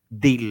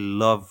 They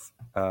love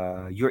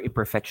your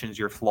imperfections,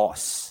 your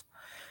flaws.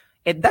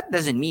 And that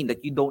doesn't mean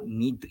that you don't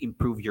need to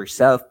improve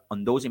yourself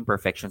on those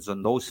imperfections,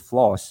 on those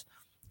flaws.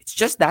 It's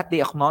just that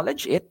they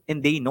acknowledge it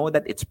and they know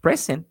that it's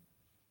present.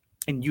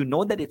 and you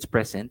know that it's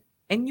present,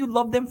 and you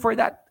love them for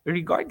that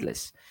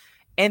regardless.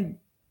 And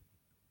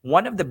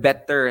one of the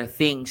better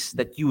things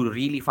that you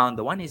really found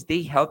the one is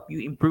they help you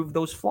improve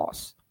those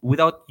flaws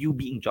without you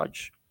being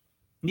judged.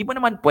 Hindi mo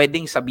naman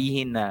pwedeng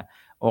sabihin na,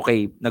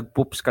 okay,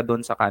 nag-poops ka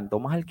doon sa kanto,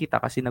 mahal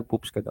kita kasi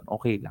nag-poops ka doon,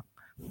 okay lang.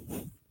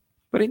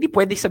 Pero hindi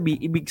pwede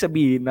ibig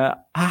sabihin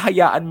na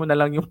hahayaan mo na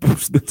lang yung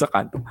poops doon sa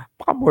kanto.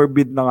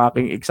 Paka-morbid ng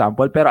aking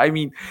example. Pero I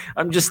mean,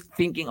 I'm just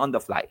thinking on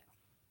the fly.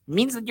 It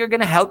means that you're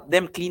gonna help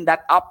them clean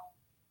that up.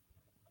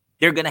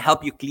 They're gonna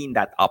help you clean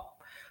that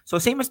up.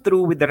 So same is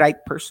true with the right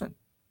person.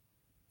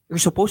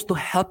 They're supposed to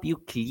help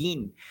you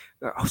clean.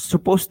 They're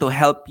supposed to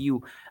help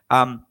you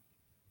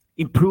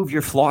improve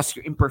your flaws,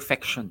 your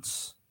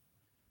imperfections.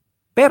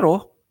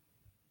 Pero,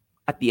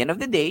 at the end of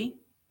the day,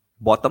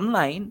 bottom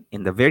line,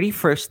 in the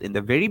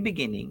very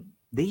beginning,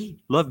 they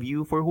love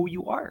you for who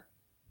you are.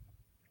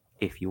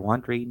 If you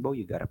want rainbow,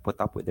 you gotta put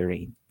up with the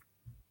rain.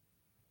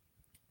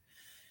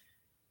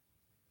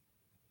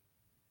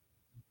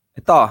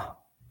 Ito,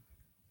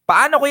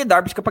 paano Kuya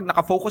Darbs kapag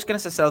nakafocus ka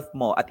na sa self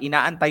mo at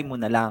inaantay mo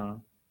na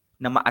lang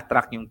na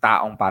ma-attract yung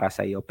taong para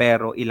sa'yo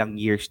pero ilang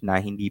years na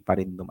hindi pa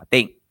rin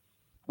dumating?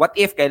 What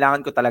if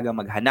kailangan ko talaga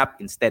maghanap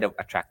instead of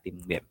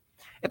attracting them?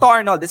 Ito,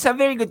 Arnold, it's a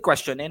very good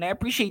question and I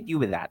appreciate you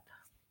with that.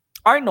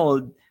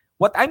 Arnold,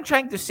 what I'm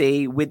trying to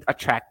say with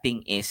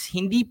attracting is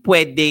hindi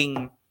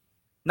pwedeng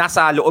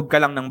nasa loob ka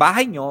lang ng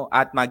bahay nyo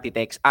at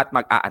magti-text at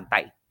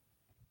mag-aantay.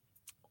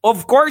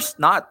 Of course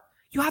not.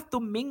 You have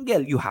to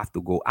mingle. You have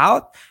to go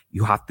out.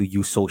 You have to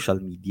use social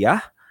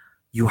media.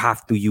 You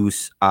have to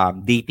use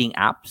dating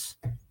apps.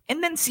 And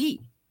then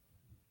see.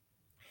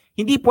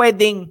 Hindi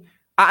pwedeng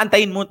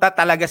aantayin mo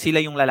talaga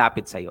sila yung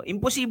lalapit sa'yo.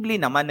 Imposible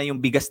naman na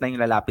yung bigas na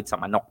yung lalapit sa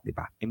manok, di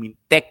ba? I mean,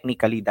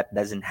 technically, that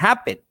doesn't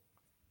happen.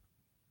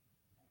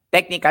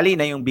 Technically,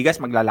 na yung bigas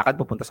maglalakad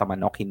pupunta sa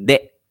manok, hindi.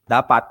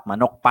 Dapat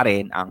manok pa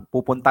rin ang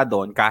pupunta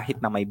doon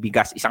kahit na may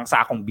bigas, isang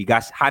sakong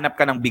bigas. Hanap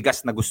ka ng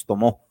bigas na gusto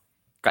mo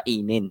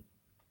kainin.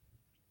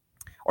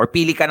 Or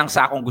pili ka ng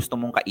sakong gusto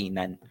mong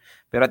kainan.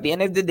 Pero at the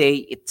end of the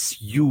day, it's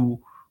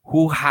you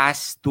who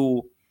has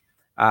to,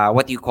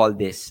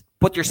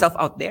 put yourself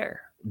out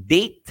there.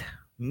 Date.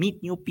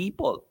 Meet new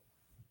people.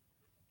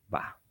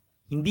 Ba?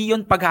 Hindi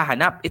yun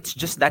paghahanap. It's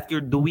just that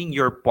you're doing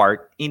your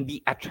part in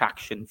the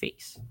attraction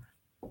phase.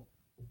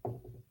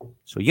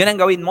 So, yun ang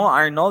gawin mo,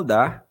 Arnold,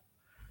 ah.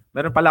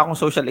 Meron pala akong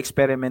social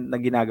experiment na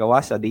ginagawa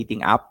sa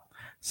dating app.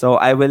 So,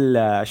 I will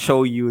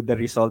show you the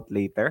result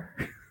later.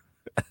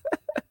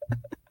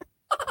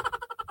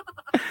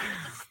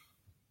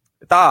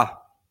 Ito.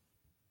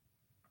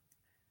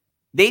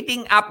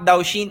 Dating app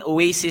daw, Shin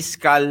Oasis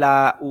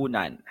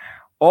Kalaunan.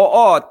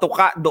 Oo,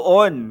 tuka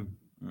doon.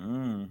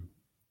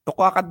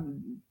 Tuka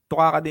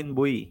ka din,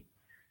 boy.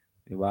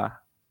 Diba?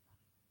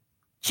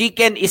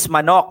 Chicken is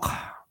manok.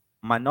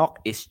 Manok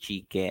is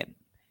chicken.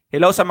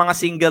 Hello sa mga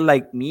single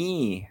like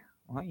me.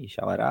 Ay,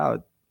 shout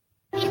out.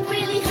 It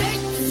really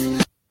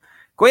hurts.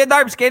 Kuya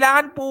Darbs,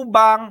 kailangan po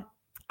bang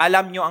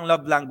alam nyo ang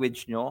love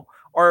language nyo?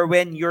 Or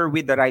when you're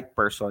with the right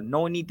person,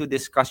 no need to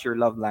discuss your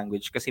love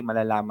language kasi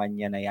malalaman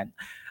niya na yan.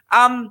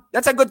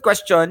 That's a good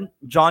question,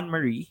 John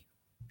Marie.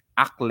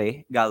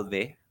 Akle,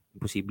 Galve,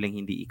 posibleng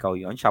hindi ikaw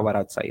yon. Shout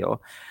out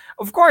sa'yo.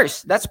 Of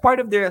course, that's part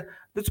of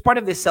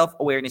the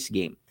self-awareness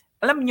game.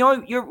 Alam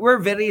nyo, we're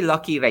very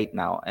lucky right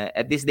now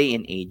at this day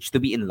and age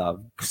to be in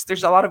love because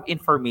there's a lot of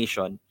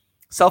information,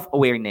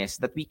 self-awareness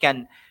that we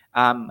can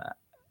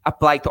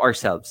apply to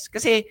ourselves.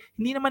 Kasi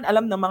hindi naman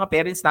alam ng mga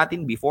parents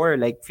natin before,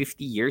 like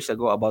 50 years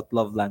ago, about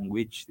love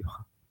language.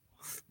 Diba?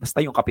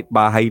 Basta yung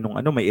kapitbahay nung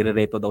may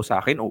irereto daw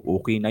sa akin,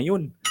 okay na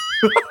yun.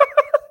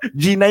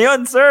 G na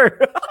yun, sir.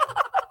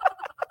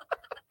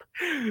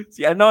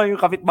 Si yung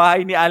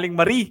kapitbahay ni Aling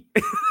Marie.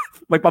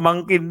 May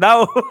pamangkin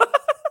daw.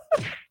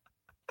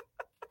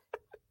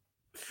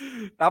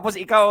 Tapos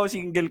ikaw,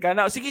 single ka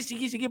na. Sige,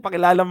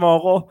 pakilala mo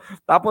ako.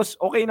 Tapos,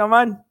 okay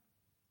naman.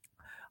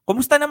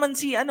 Kumusta naman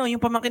si,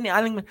 yung pamangkin ni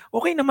Aling Marie?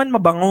 Okay naman,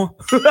 mabango.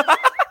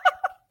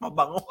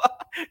 Mabango.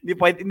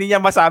 Hindi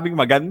niya masabing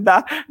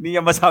maganda. Hindi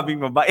niya masabing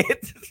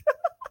mabait.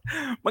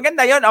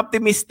 Maganda yon,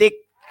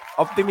 optimistic.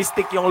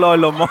 Optimistic yung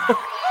lolo mo.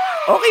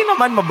 Okay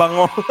naman,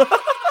 mabango.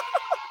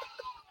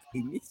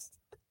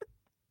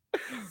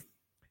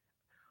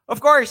 Of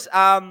course,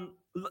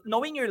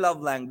 knowing your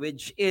love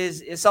language is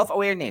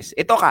self-awareness.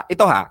 Ito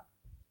ha.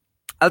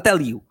 I'll tell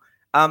you.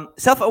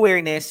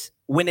 Self-awareness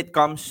when it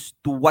comes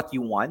to what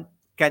you want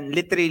can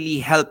literally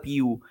help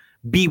you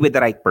be with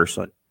the right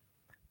person.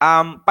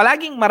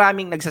 Palaging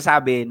maraming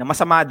nagsasabi na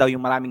masama daw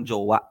yung maraming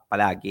jowa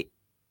palagi.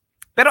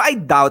 Pero I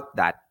doubt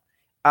that.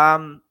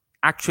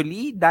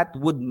 Actually, that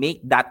would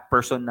make that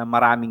person na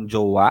maraming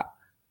jowa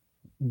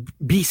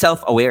be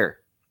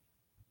self-aware.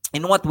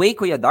 In what way,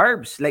 Kuya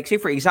Darbs? Like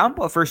say for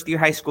example, first year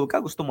high school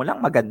ka, gusto mo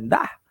lang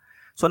maganda.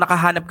 So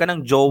nakahanap ka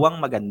ng jowang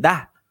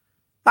maganda.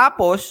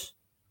 Tapos,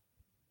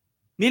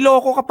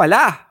 niloko ka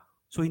pala.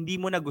 So hindi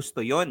mo na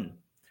gusto yon.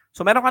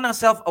 So meron ka ng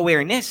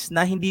self-awareness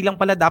na hindi lang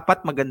pala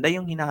dapat maganda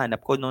yung hinahanap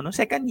ko. No?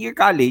 Second year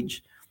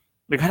college,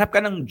 naghanap ka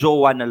ng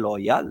jowa na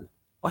loyal.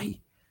 Ay,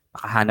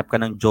 nakahanap ka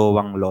ng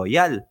jowang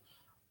loyal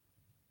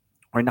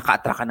or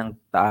naka-attract ka ng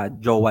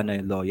jowa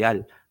na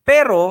loyal.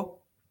 Pero,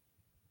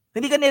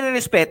 hindi ka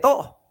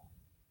nire-respeto.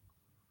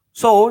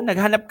 So,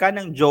 naghanap ka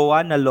ng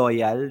jowa na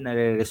loyal,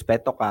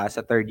 nare-respeto ka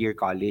sa third year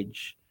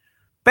college.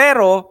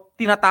 Pero,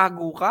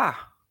 tinatago ka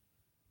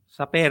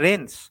sa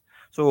parents.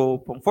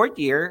 So, pang fourth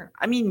year,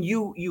 I mean,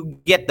 you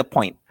get the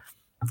point.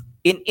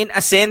 In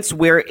a sense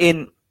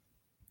wherein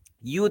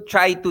you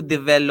try to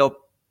develop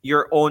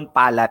your own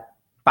palate,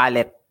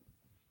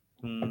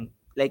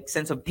 like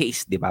sense of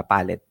taste, di ba?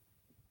 Palate.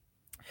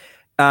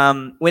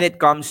 When it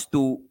comes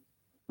to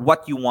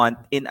what you want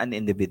in an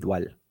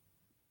individual.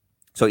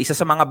 So, isa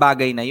sa mga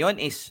bagay na yon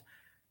is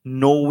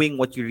knowing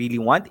what you really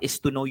want is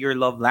to know your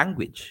love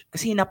language.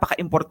 Kasi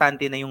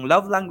napaka-importante na yung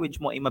love language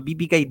mo ay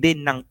mabibigay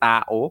din ng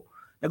tao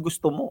na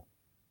gusto mo.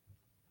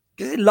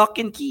 Kasi lock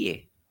and key eh.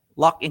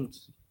 Lock and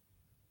key.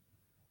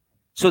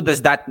 So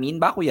does that mean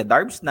ba, Kuya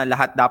Darbs, na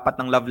lahat dapat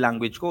ng love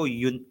language ko,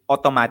 yun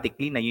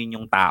automatically na yun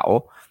yung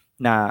tao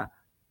na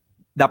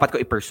dapat ko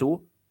i-pursue?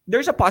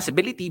 There's a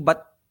possibility,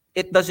 but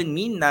it doesn't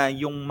mean na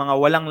yung mga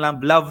walang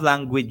love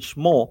language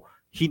mo,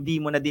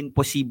 hindi mo na din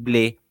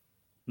posible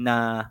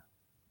na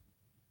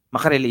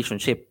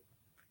maka-relationship.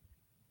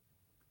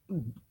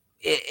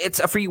 It's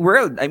a free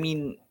world. I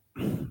mean,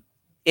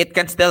 it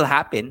can still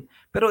happen,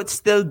 pero it's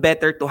still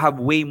better to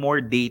have way more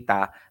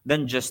data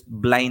than just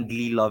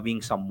blindly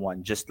loving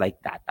someone just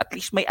like that. At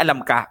least may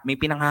alam ka, may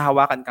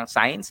pinanghahawakan kang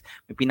science,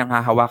 may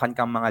pinanghahawakan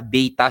kang mga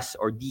datas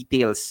or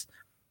details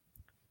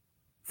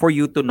for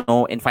you to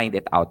know and find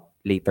it out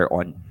later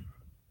on.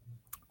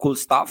 Cool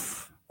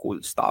stuff.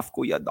 Cool stuff,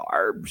 Kuya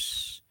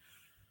Darbs.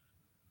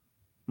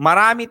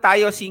 Marami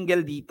tayo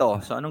single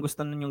dito. So, anong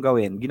gusto ninyong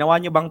gawin? Ginawa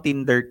nyo bang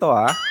Tinder to,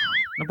 ha?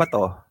 Ano ba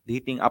to?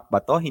 Dating app ba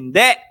to?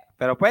 Hindi!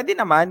 Pero pwede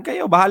naman.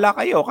 Kayo, bahala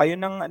kayo. Kayo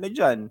ng ano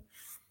dyan.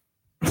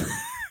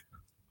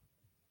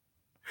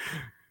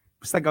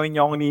 Basta gawin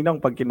nyo akong ninong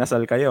pag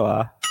kinasal kayo,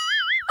 ha?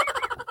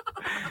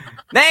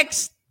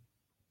 Next!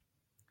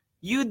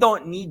 You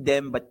don't need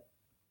them, but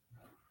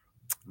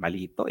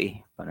mali ito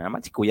eh. Ano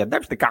naman, si Kuya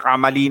Darbs,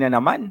 nagkakamali na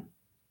naman.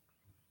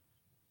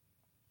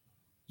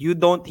 You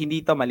don't,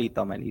 hindi to, mali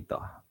to.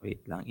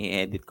 Wait lang,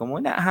 i-edit ko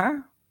muna, ha?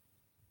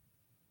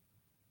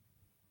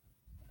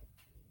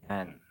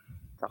 Yan.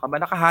 Saka ba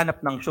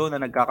nakahanap ng show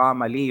na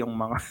nagkakamali yung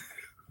mga...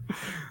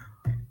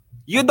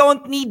 You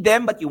don't need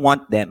them, but you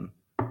want them.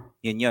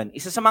 Yun.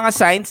 Isa sa mga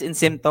signs and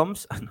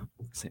symptoms,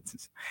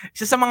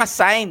 isa sa mga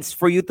signs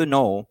for you to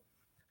know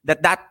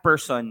that that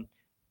person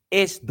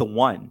is the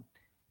one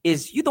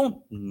is you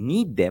don't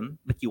need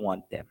them, but you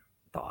want them.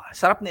 Ito,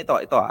 sarap na ito.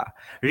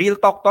 Real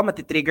talk to,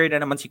 matitrigger na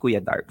naman si Kuya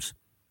Darbs.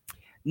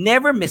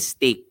 Never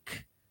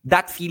mistake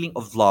that feeling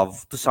of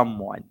love to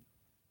someone.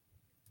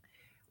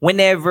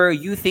 Whenever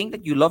you think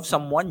that you love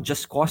someone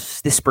just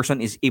cause this person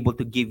is able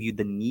to give you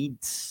the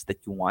needs that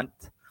you want,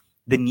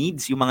 the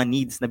needs, yung mga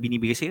needs na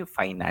binibigay sa'yo,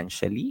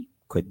 financially,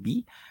 could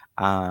be,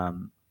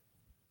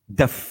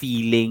 the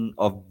feeling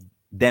of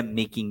them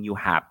making you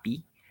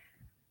happy,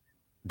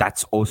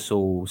 that's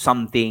also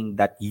something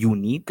that you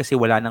need kasi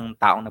wala nang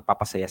taong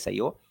nagpapasaya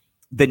sa'yo.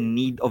 The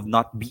need of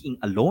not being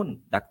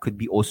alone, that could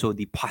be also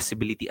the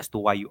possibility as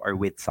to why you are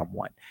with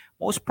someone.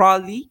 Most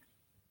probably,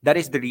 that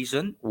is the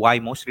reason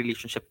why most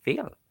relationships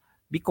fail.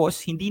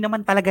 Because hindi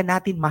naman talaga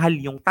natin mahal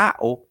yung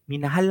tao,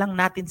 minahal lang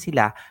natin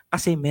sila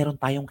kasi meron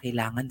tayong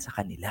kailangan sa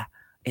kanila.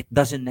 It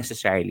doesn't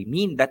necessarily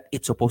mean that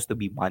it's supposed to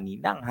be money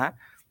lang, ha?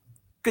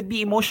 Could be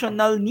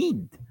emotional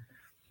need.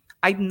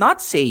 I'm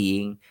not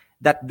saying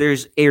that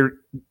there's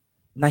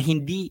na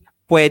hindi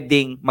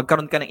pwedeng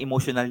magkaroon ka ng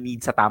emotional need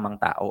sa tamang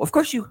tao. Of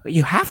course, you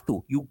have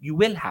to. You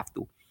will have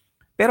to.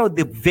 Pero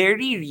the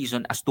very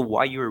reason as to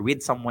why you're with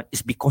someone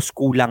is because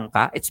kulang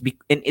ka. It's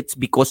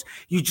because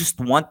you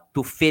just want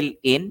to fill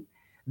in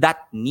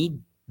that need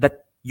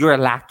that you're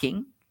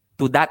lacking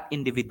to that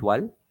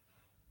individual.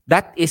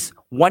 That is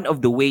one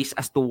of the ways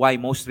as to why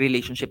most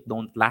relationships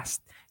don't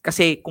last.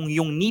 Kasi kung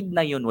yung need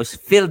na yun was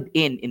filled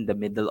in the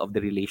middle of the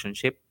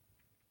relationship,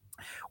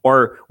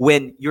 or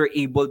when you're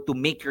able to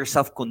make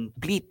yourself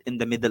complete in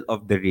the middle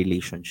of the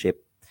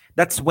relationship,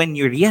 that's when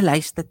you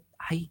realize that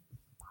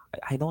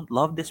I don't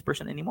love this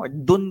person anymore.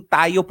 Doon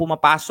tayo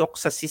pumapasok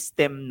sa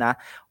system na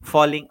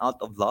falling out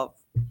of love.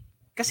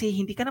 Kasi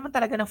hindi ka naman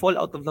talaga na fall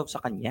out of love sa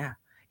kanya.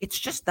 It's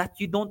just that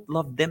you don't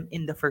love them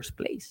in the first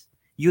place.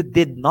 You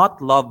did not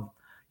love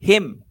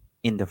him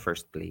in the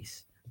first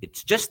place.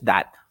 It's just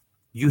that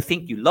you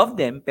think you love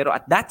them, pero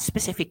at that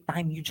specific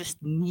time, you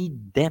just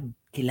need them.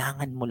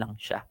 Kailangan mo lang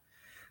siya.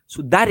 So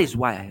that is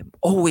why I'm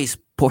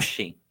always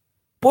pushing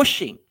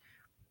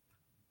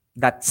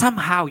that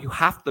somehow you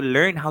have to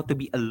learn how to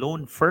be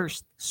alone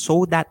first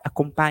so that a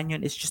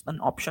companion is just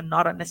an option,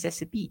 not a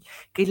necessity.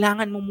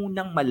 Kailangan mo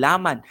munang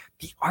malaman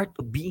the art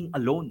of being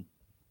alone.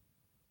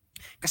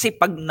 Kasi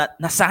pag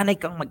nasanay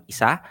kang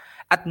mag-isa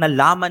at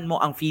nalaman mo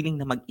ang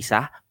feeling na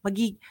mag-isa,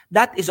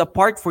 that is a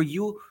part for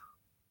you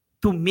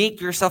to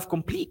make yourself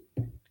complete.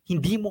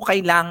 Hindi mo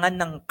kailangan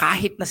ng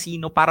kahit na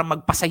sino para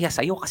magpasaya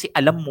sa'yo kasi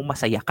alam mo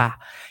masaya ka.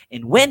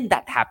 And when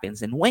that happens,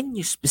 and when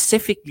you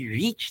specifically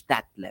reach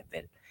that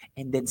level,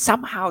 and then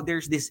somehow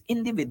there's this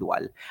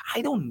individual,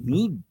 I don't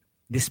need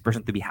this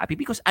person to be happy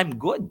because I'm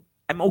good.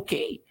 I'm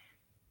okay.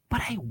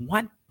 But I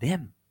want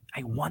them.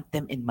 I want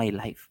them in my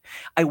life.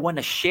 I want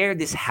to share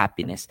this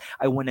happiness.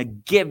 I want to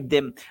give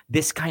them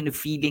this kind of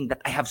feeling that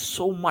I have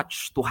so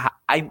much to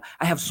I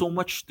have so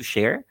much to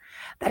share.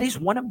 That is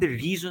one of the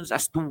reasons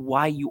as to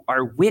why you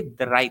are with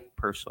the right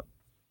person.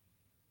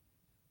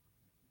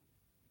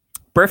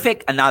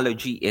 Perfect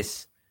analogy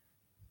is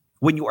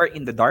when you are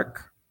in the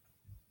dark,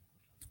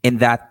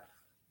 in that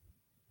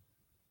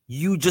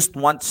you just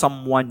want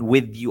someone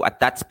with you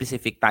at that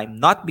specific time,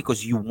 not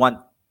because you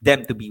want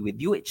them to be with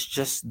you. It's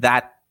just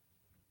that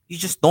you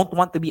just don't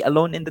want to be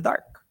alone in the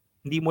dark.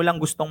 Hindi mo lang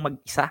gustong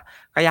mag-isa.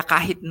 Kaya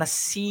kahit na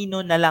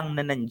sino na lang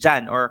na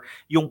nandyan or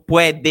yung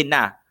pwede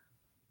na,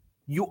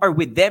 you are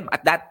with them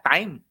at that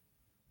time.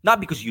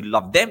 Not because you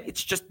love them. It's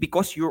just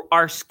because you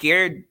are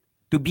scared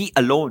to be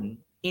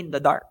alone in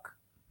the dark.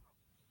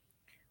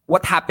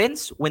 What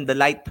happens when the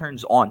light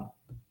turns on?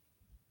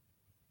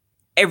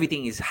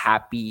 Everything is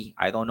happy.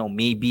 I don't know,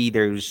 maybe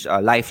there's a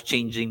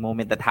life-changing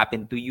moment that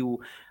happened to you.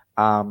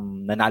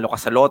 Nanalo ka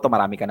sa loto,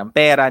 marami ka ng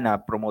pera,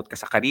 na-promote ka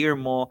sa career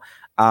mo,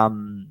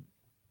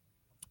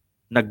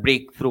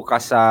 nag-breakthrough ka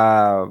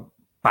sa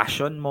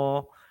passion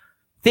mo.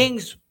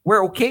 Things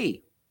were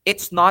okay.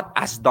 It's not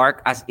as dark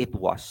as it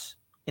was.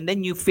 And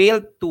then you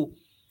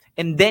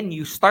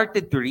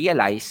started to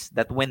realize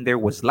that when there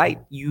was light,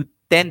 you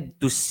tend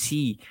to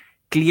see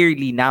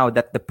clearly now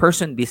that the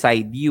person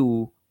beside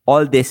you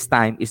all this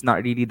time is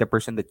not really the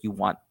person that you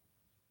want.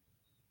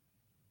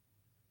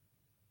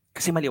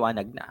 Kasi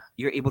maliwanag na.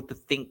 You're able to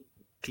think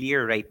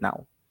clear right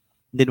now.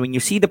 Then when you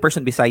see the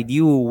person beside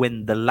you,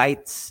 when the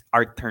lights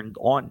are turned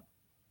on,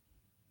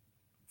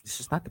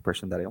 this is not the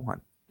person that I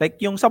want. Like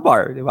yung sa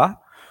bar, di ba?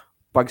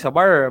 Pag sa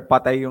bar,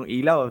 patay yung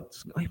ilaw.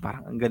 Ay,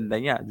 parang ang ganda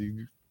niya.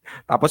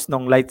 Tapos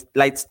nung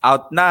lights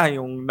out na,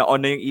 yung na-on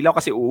na yung ilaw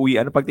kasi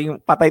uuwi. Pagtingin,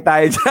 patay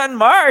tayo dyan,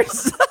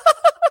 Mars!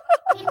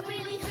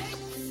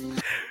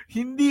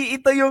 Hindi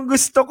ito yung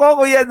gusto ko,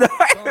 Kuya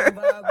Dar.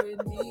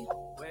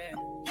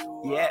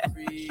 Yeah.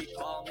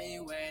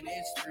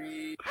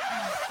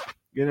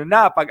 Ganun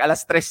na, pag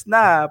alas 3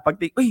 na,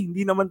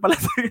 hindi naman pala,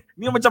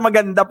 hindi naman siya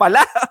maganda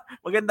pala.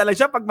 Maganda lang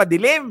siya pag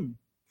madilim.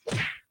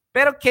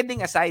 Pero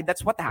kidding aside,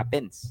 that's what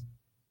happens.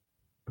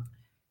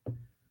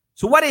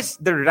 So what is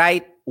the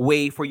right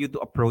way for you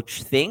to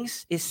approach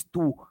things is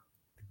to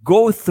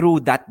go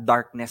through that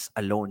darkness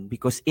alone,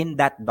 because in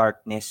that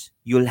darkness,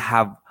 you'll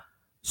have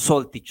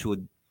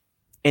solitude.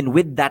 And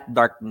with that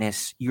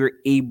darkness, you're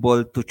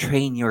able to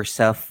train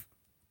yourself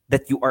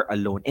that you are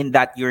alone and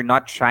that you're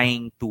not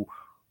trying to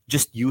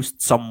just use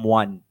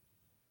someone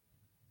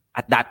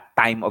at that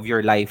time of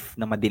your life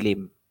na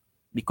madilim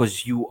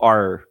because you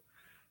are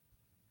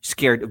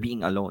scared of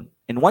being alone.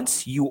 And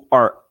once you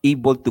are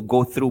able to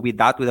go through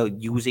without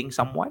using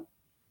someone,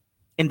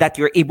 and that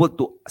you're able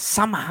to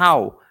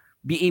somehow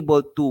be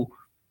able to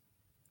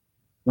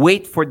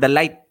wait for the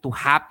light to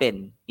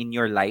happen in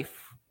your life.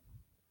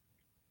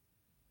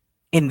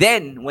 And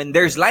then, when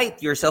there's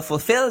light, you're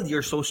self-fulfilled,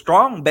 you're so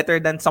strong, better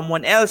than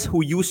someone else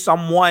who used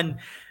someone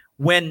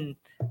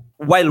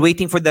while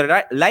waiting for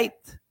the light.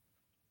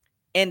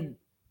 And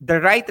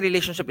the right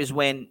relationship is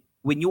when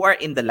you are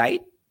in the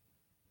light,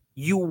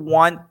 you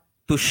want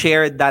to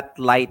share that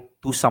light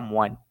to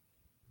someone.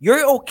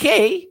 You're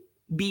okay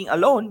being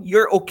alone.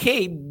 You're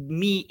okay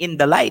me in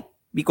the light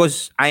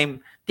because I'm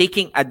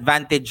taking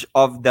advantage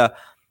of the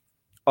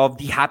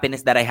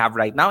happiness that I have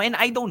right now, and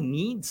I don't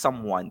need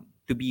someone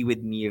to be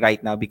with me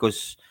right now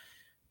because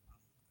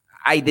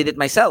I did it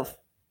myself.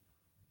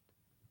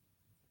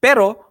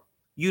 Pero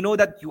you know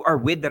that you are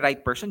with the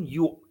right person.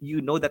 You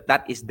know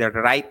that is the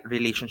right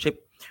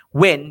relationship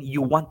when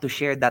you want to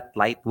share that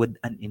light with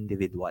an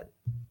individual.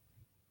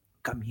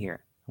 Come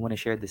here. I want to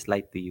share this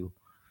light to you.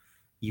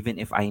 Even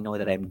if I know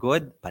that I'm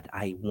good, but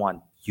I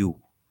want you.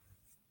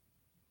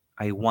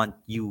 I want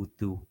you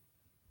to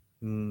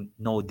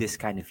know this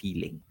kind of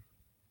feeling.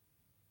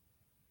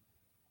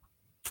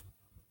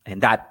 And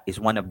that is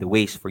one of the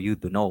ways for you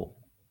to know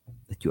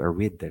that you are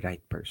with the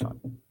right person.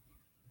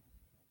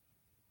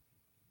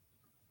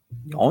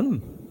 Yun.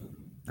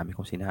 Dami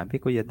kong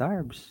sinabi, Kuya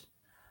Darbs.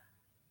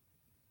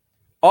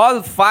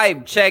 All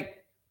 5,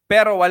 check.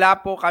 Pero wala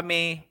po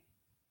kami.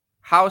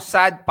 How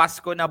sad,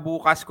 Pasko na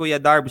bukas, Kuya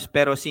Darbs,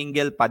 pero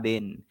single pa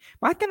din.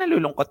 Bakit ka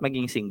nalulungkot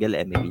maging single,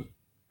 Emily?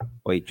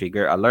 Oy,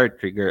 trigger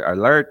alert, trigger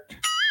alert.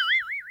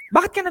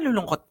 Bakit ka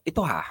nalulungkot?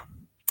 Ito ha.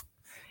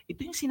 Ito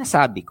yung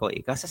sinasabi ko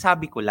eh.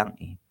 Kasasabi ko lang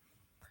eh.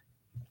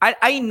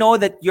 I know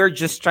that you're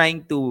just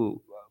trying to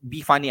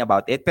be funny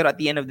about it, pero at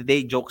the end of the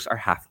day, jokes are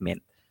half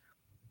meant.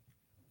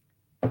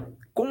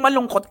 Kung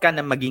malungkot ka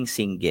na maging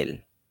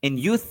single, and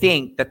you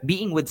think that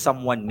being with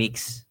someone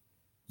makes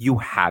you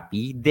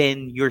happy,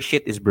 then your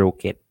shit is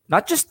broken.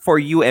 Not just for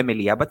you,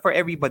 Emilia, but for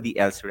everybody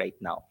else right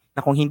now.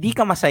 Na kung hindi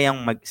ka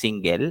masayang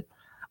mag-single,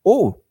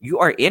 you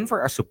are in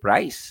for a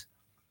surprise.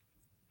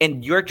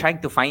 and you're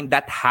trying to find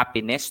that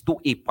happiness to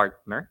a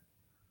partner,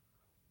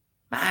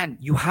 man,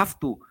 you have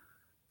to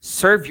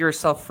serve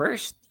yourself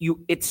first.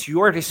 It's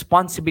your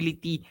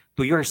responsibility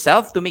to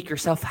yourself to make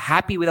yourself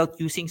happy without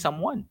using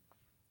someone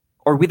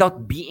or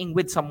without being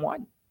with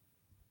someone.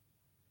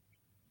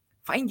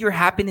 Find your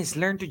happiness.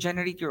 Learn to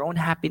generate your own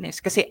happiness.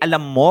 Kasi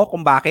alam mo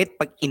kung bakit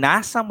pag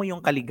inasa mo yung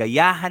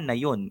kaligayahan na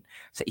yun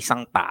sa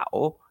isang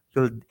tao,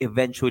 you'll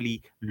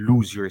eventually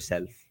lose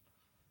yourself.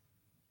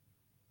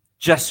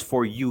 Just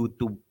for you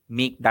to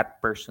make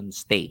that person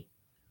stay.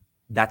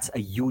 That's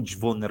a huge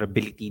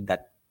vulnerability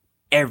that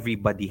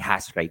everybody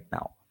has right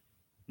now.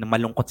 Na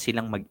malungkot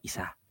silang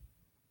mag-isa.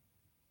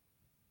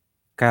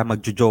 Kaya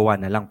magjojowa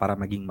na lang para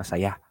maging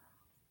masaya.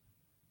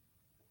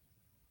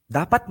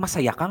 Dapat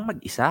masaya kang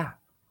mag-isa.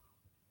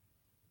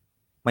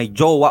 May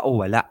jowa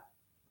o wala.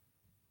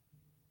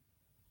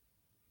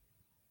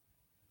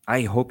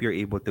 I hope you're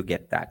able to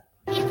get that.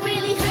 It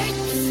really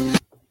hurts.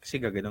 Kasi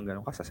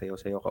gaganon-ganon ka,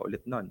 sasayaw-sayaw ka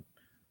ulit nun.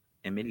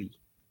 Emily,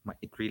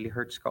 it really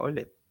hurts ka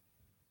ulit.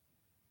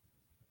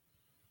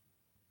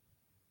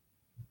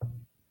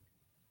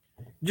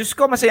 Diyos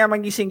ko, masaya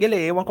maging single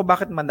eh. Ewan ko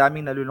bakit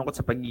madaming nalulungkot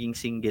sa pagiging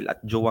single at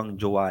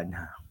jowang-jowa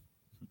na.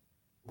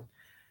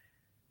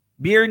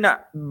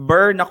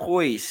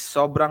 Bernacois,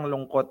 sobrang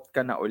lungkot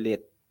ka na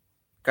ulit.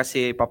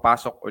 Kasi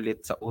papasok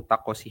ulit sa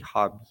utak ko si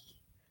hobby.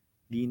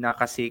 Di na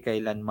kasi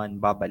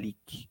kailanman babalik.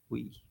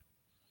 Uy.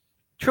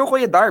 True,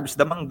 Kuya Darbs,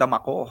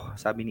 damang-dama ko,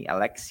 sabi ni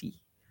Alexi.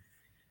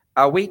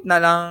 Wait na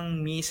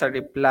lang me sa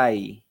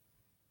reply.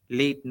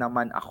 Late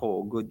naman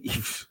ako. Good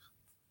eve.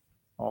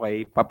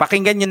 Okay,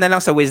 papakinggan nyo na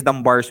lang sa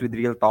Wisdom Bars with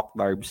Real Talk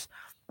Darbs.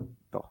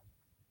 Ito.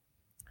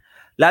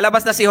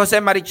 Lalabas na si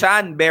Jose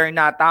Marichan.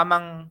 Berna,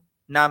 tamang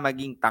na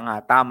maging tanga.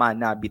 Tama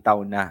na,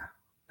 bitaw na.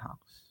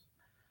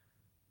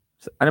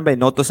 Ano ba yun?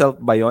 Note to self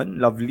ba yun?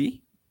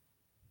 Lovely.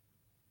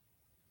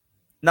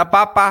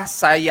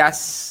 Napapasayas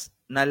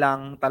na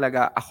lang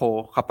talaga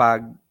ako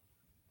kapag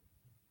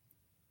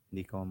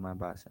hindi ko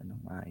mabasa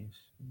ng maayos.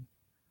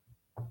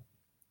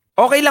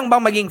 Okay lang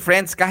bang maging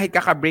friends kahit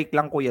kaka-break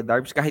lang, Kuya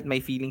Darbs, kahit may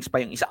feelings pa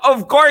yung isa?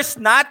 Of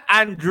course not,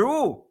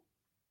 Andrew!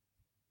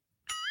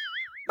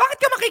 Bakit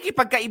ka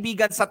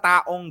makikipagkaibigan sa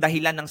taong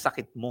dahilan ng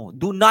sakit mo?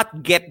 Do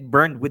not get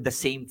burned with the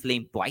same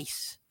flame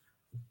twice.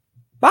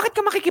 Bakit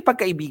ka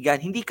makikipagkaibigan?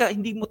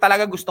 Hindi mo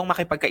talaga gustong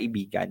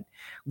makipagkaibigan.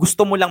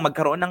 Gusto mo lang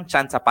magkaroon ng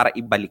chance para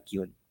ibalik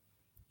yun.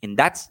 And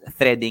that's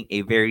threading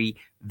a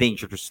very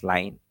dangerous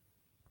line.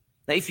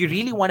 Now, if you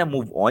really want to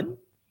move on,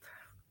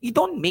 you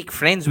don't make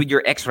friends with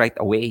your ex right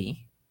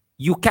away.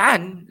 You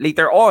can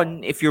later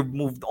on if you've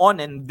moved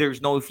on and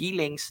there's no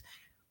feelings.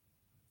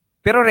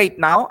 Pero right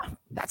now,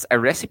 that's a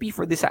recipe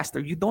for disaster.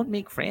 You don't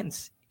make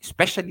friends,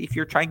 especially if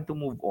you're trying to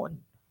move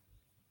on.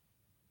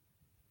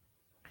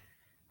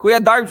 Kuya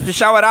Darbs,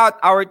 shout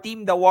out our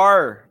team, The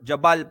War.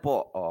 Jabal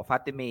po.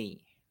 Fatime.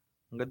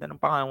 Ang ganda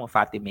ng pangalan mo,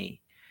 Fatime.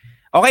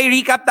 Okay,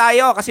 recap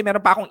tayo kasi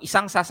meron pa akong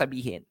isang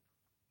sasabihin.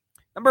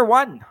 Number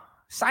 1,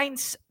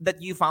 signs that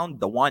you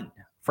found the one.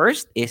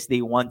 First is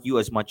they want you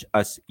as much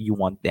as you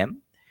want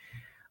them.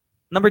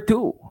 Number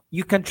 2,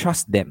 you can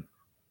trust them.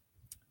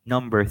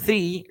 Number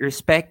 3,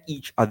 respect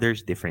each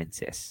other's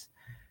differences.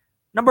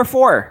 Number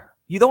 4,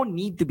 you don't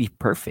need to be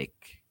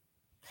perfect.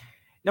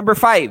 Number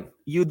 5,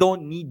 you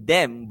don't need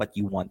them, but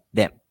you want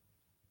them.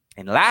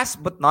 And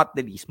last but not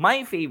the least,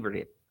 my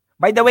favorite.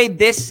 By the way,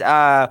 this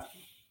guide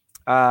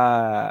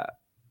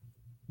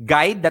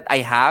that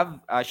I have,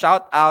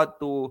 shout out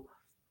to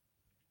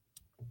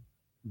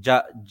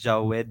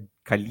Jawed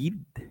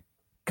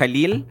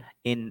Khalil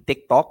in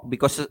TikTok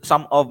because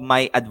some of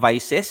my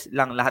advices,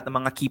 lahat ng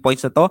mga key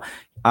points na to,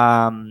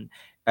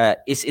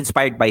 is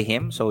inspired by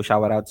him. So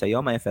shout out sa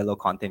iyo, my fellow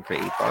content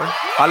creator.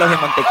 Follow him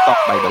on TikTok,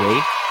 by the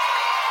way.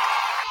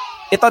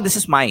 This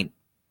is mine.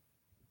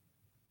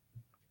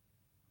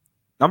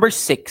 Number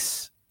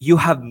 6, you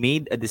have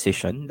made a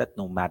decision that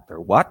no matter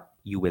what,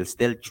 you will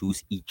still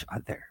choose each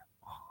other.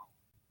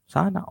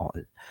 Sana all.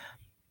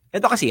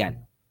 Ito kasi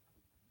yan.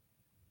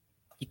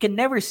 You can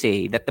never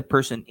say that the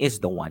person is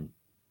the one,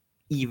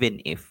 even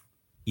if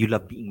you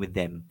love being with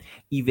them,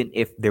 even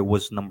if there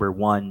was number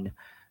 1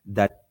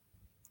 that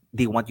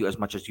they want you as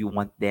much as you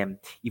want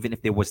them, even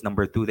if there was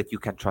number 2 that you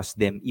can trust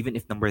them, even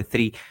if number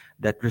 3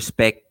 that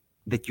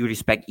you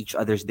respect each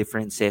other's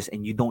differences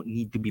and you don't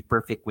need to be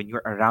perfect when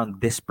you're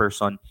around this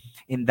person.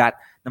 In that,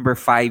 number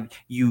 5,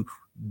 you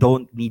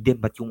don't need them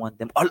but you want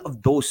them. All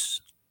of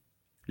those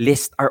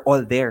lists are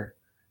all there.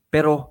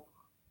 Pero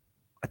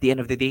at the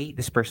end of the day,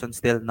 this person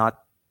still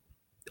not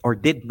or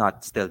did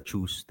not still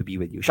choose to be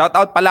with you. Shout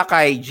out pala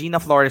kay Gina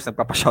Flores,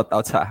 nagpapa-shout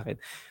out sa akin.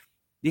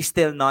 They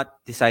still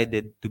not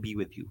decided to be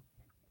with you.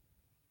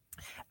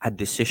 A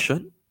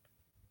decision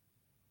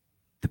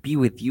to be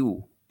with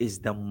you is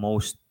the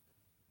most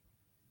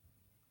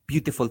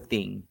beautiful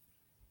thing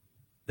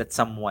that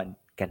someone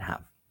can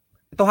have.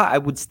 Ito I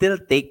would still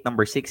take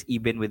number 6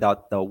 even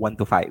without the 1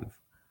 to 5.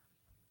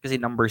 Kasi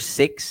number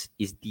 6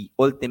 is the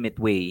ultimate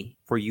way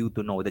for you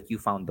to know that you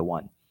found the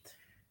one.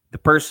 The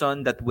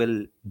person that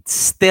will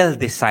still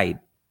decide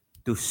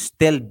to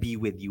still be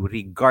with you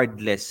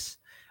regardless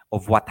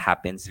of what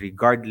happens,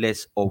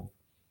 regardless of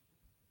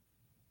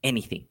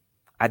anything.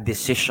 A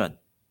decision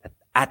that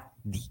at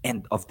the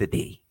end of the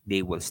day,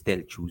 they will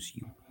still choose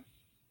you.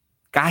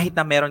 Kahit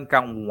na meron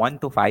kang 1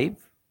 to 5,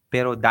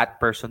 pero that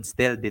person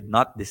still did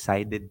not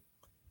decided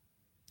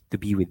to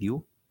be with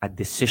you, a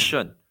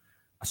decision,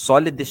 a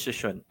solid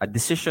decision, a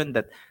decision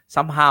that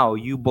somehow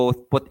you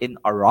both put in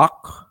a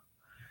rock,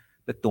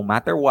 that no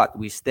matter what,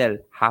 we still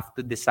have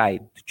to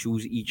decide to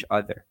choose each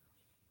other.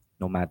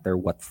 No matter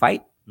what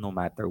fight, no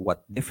matter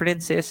what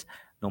differences,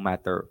 no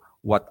matter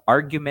what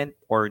argument,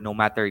 or no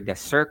matter the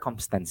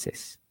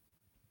circumstances.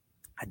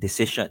 A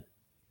decision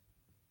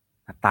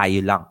na tayo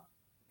lang,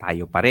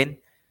 tayo pa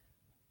rin.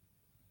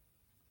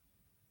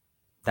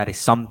 That is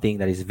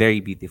something that is very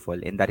beautiful,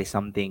 and that is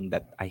something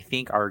that I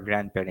think our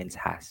grandparents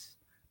has,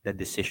 the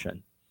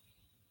decision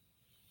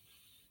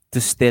to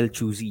still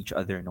choose each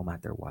other no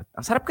matter what.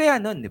 Ang sarap kaya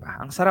nun, di ba?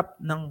 Ang sarap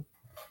ng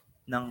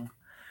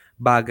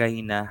bagay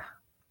na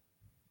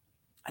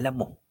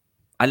alam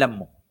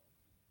mo,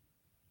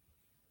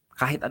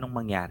 kahit anong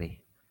mangyari,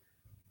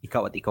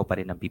 ikaw at ikaw pa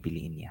rin ang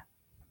pipiliin niya.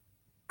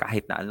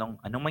 Kahit na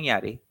anong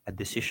mangyari, a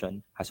decision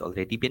has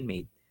already been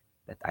made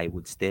that I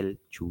would still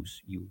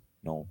choose you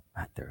no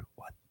matter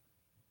what.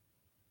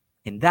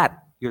 In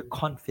that, you're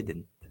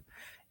confident,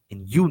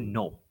 and you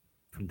know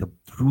from the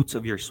roots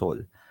of your soul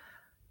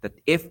that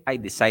if I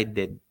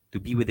decided to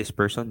be with this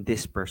person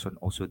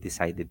also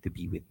decided to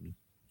be with me.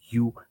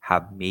 You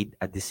have made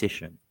a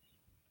decision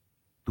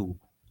to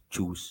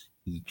choose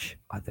each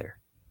other.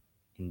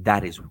 And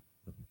that is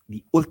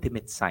the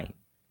ultimate sign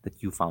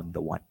that you found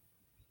the one.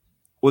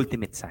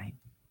 Ultimate sign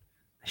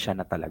na siya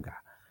na talaga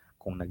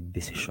kung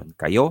nagdesisyon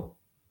kayo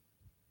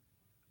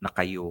na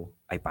kayo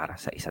ay para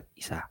sa isa't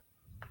isa.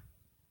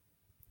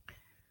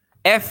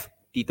 F,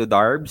 Tito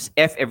Darbs.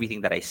 F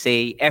everything that I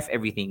say. F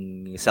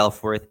everything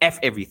self-worth. F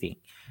everything.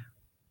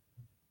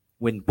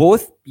 When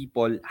both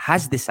people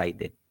has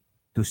decided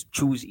to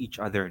choose each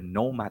other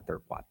no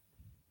matter what,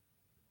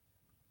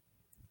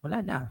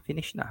 wala na.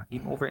 Finish na.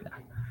 Game over na.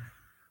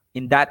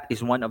 And that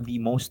is one of the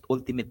most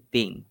ultimate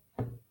thing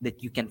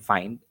that you can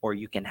find or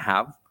you can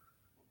have.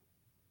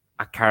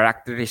 A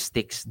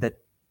characteristic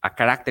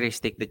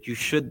that you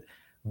should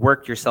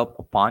work yourself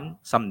upon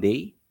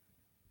someday,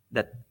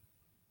 that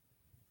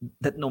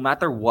no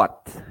matter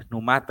what,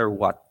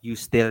 you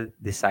still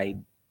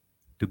decide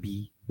to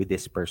be with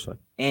this person.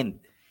 And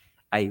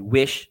I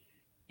wish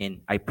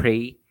and I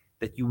pray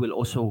that you will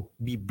also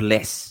be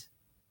blessed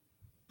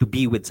to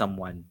be with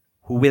someone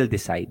who will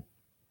decide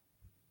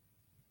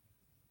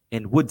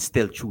and would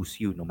still choose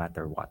you no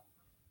matter what.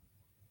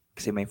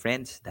 Kasi my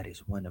friends, that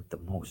is one of the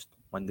most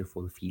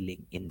wonderful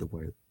feeling in the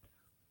world.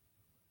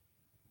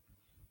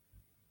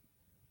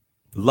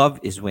 Love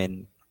is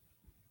when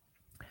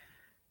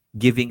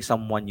giving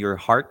someone your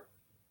heart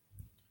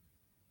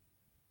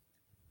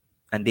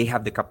and they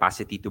have the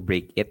capacity to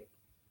break it,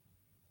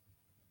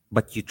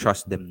 but you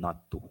trust them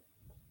not to.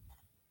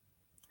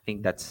 I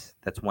think that's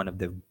one of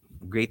the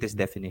greatest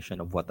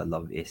definition of what a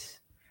love is.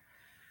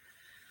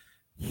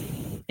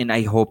 And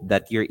I hope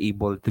that you're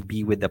able to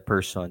be with the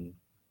person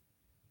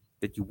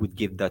that you would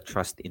give that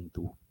trust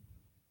into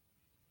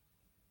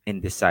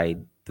and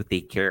decide to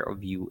take care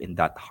of you in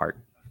that heart.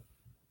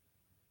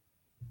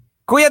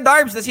 Kuya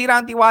Darbs, nasira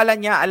ang tiwala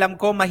niya. Alam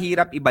ko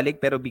mahirap ibalik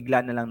pero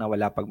bigla na lang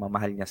nawala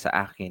pagmamahal niya sa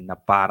akin na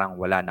parang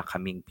wala na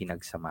kaming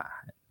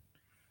pinagsamahan.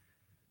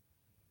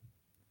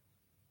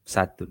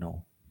 Sad to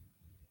know.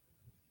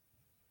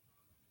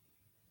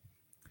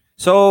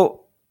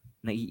 So,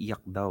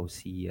 naiiyak daw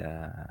si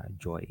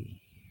Joy.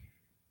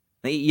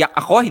 Naiiyak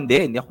ako?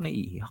 Hindi ako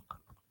naiiyak.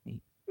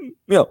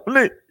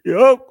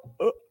 Naiiyak.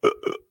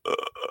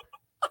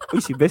 Uy,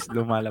 si Bes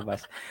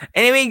lumalabas.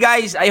 Anyway,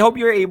 guys, I hope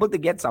you're able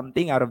to get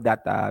something out of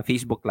that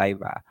Facebook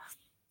Live.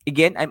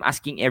 Again, I'm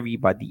asking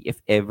everybody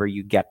if ever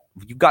you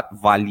got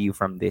value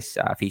from this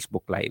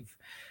Facebook Live.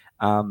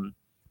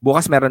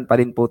 Bukas meron pa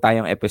rin po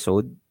tayong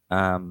episode.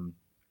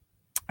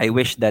 I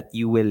wish that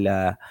you will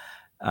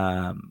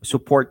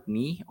support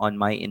me on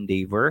my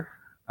endeavor.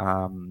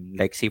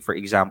 Like say, for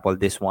example,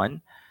 this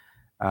one.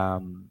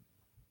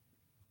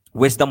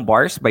 Wisdom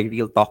Bars by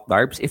Real Talk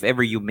Darbs. If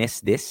ever you miss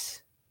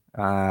this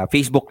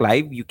Facebook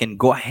Live, you can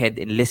go ahead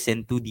and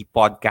listen to the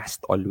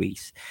podcast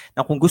always.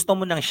 Now, kung gusto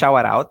mo ng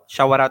shower out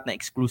na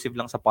exclusive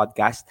lang sa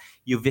podcast,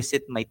 you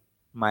visit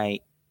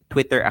my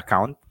Twitter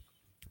account.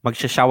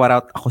 Magsha-shower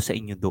out ako sa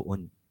inyo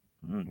doon.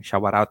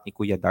 Shower out ni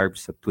Kuya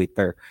Darbs sa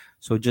Twitter.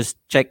 So just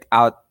check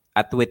out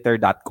at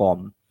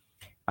twitter.com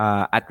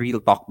at Real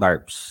Talk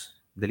Darbs.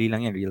 Dali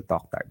lang yan, Real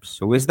Talk Darbs.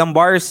 So Wisdom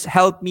Bars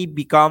helped me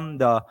become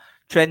the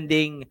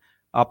trending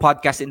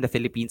podcast in the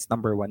Philippines,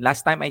 #1.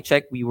 Last time I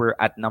checked, we were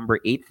at number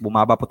 8.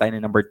 Bumaba po tayo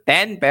na number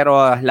 10. Pero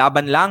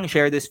laban lang.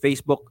 Share this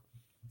Facebook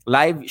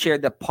Live.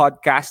 Share the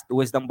podcast,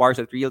 Wisdom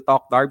Bars at Real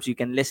Talk Darbs. You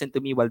can listen to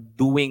me while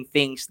doing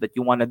things that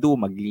you wanna do.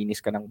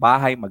 Maglinis ka ng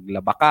bahay,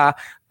 maglaba ka,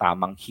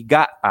 tamang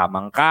higa,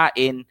 tamang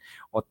kain,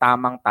 o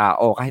tamang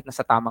tao. Kahit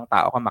nasa tamang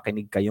tao ka,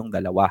 makinig kayong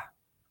dalawa.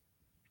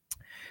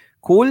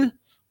 Cool?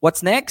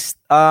 What's next?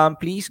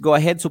 Please go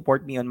ahead,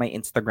 support me on my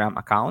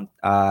Instagram account.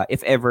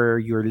 If ever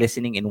you're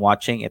listening and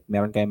watching at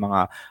meron kayong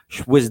mga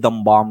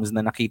wisdom bombs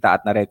na nakita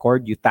at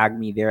na-record, you tag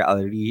me there.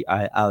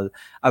 I'll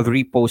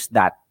repost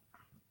that.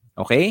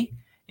 Okay?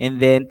 And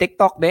then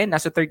TikTok din,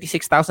 nasa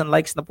 36,000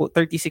 likes na po,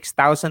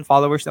 36,000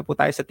 followers na po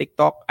tayo sa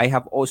TikTok. I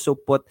have also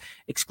put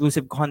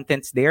exclusive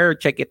contents there.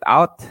 Check it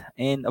out.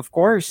 And of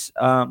course,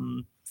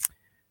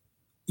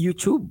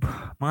 YouTube,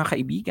 mga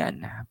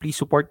kaibigan, please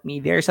support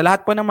me there. Sa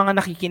lahat po ng mga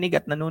nakikinig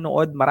at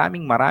nanonood,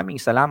 maraming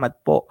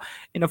salamat po.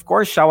 And of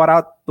course, shout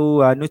out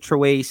to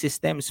NutriWay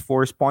Systems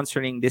for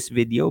sponsoring this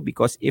video,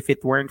 because if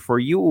it weren't for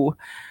you,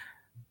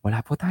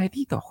 wala po tayo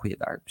dito, Kuya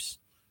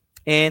Darbs.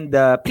 And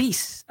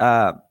please,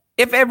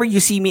 if ever you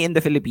see me in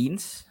the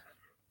Philippines,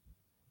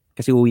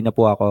 kasi uwi na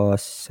po ako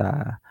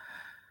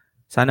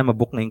sana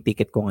mabook na yung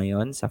ticket ko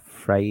ngayon sa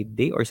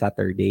Friday or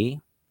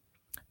Saturday.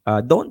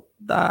 Don't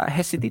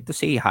hesitate to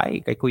say hi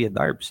kay Kuya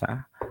Darbs,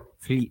 ha?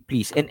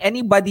 Please. And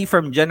anybody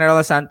from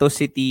General Santos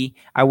City,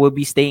 I will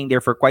be staying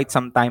there for quite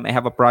some time. I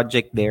have a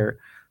project there.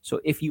 So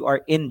if you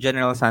are in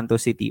General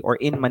Santos City or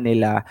in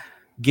Manila,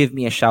 give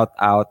me a shout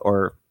out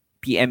or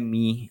PM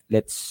me.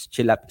 Let's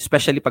chill up.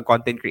 Especially pag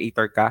content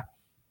creator ka.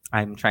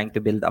 I'm trying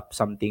to build up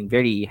something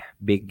very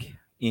big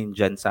in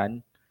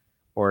Jansan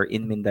or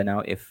in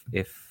Mindanao if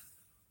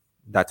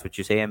that's what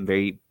you say. I'm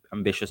very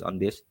ambitious on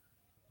this.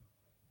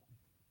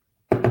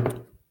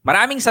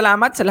 Maraming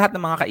salamat sa lahat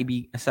ng mga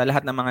sa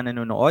lahat ng mga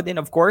nanonood,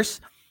 and of course,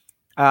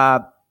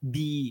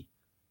 the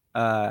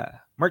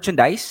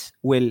merchandise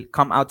will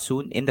come out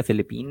soon in the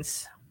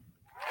Philippines.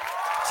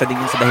 Sa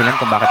dahilan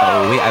kung bakit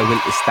ako uwi, I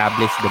will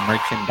establish the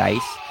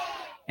merchandise,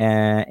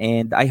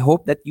 and I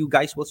hope that you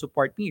guys will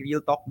support me. Real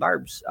Talk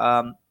Darbs.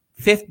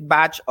 5th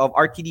batch of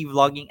RTD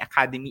Vlogging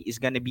Academy is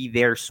gonna be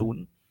there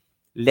soon.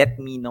 Let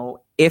me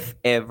know if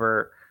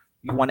ever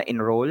you want to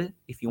enroll,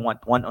 if you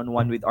want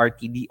one-on-one with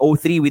RTD,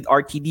 O3 with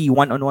RTD,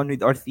 one-on-one with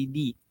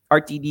RTD,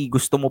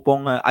 gusto mo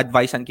pong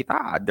advisean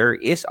kita, there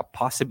is a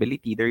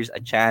possibility, there is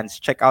a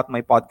chance. Check out my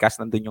podcast,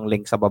 nandun yung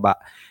link sa baba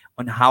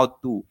on how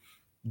to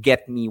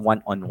get me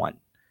one-on-one.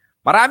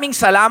 Maraming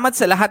salamat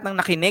sa lahat ng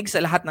nakinig,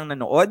 sa lahat ng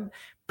nanood.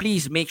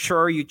 Please make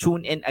sure you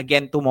tune in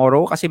again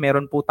tomorrow kasi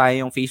meron po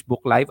tayong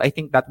Facebook Live. I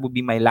think that will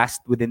be my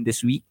last within this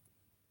week.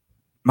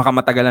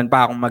 Makamatagalan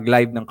pa akong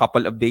mag-live ng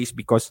couple of days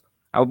because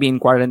I'll be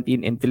in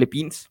quarantine in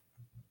Philippines.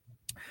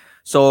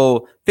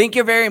 So, thank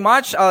you very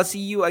much. I'll see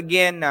you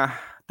again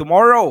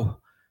tomorrow.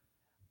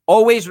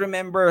 Always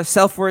remember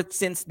self-worth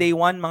since day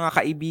one, mga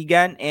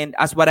kaibigan. And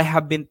as what I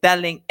have been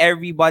telling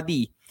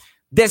everybody,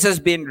 this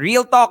has been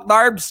Real Talk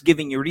Darbs,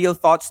 giving you real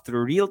thoughts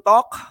through real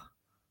talk.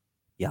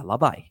 Yalla,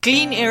 bye.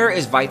 Clean air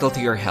is vital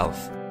to your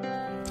health.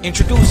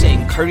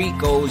 Introducing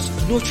Carico's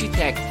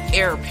Nutritech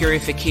Air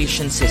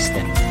Purification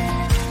System.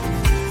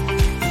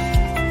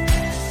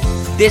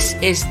 This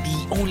is the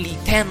only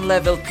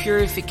 10-level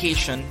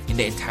purification in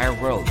the entire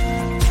world.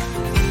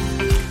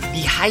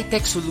 The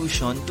high-tech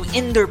solution to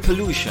indoor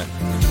pollution.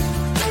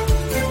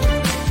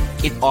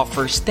 It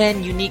offers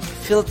 10 unique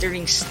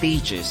filtering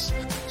stages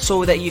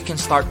so that you can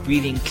start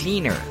breathing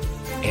cleaner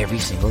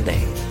every single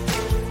day.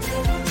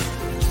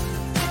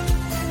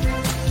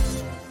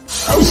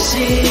 Oh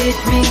shit,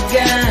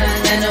 migan,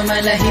 ano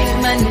malahik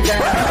man ka.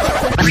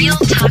 Real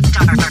Talk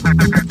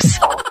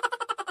Darbs.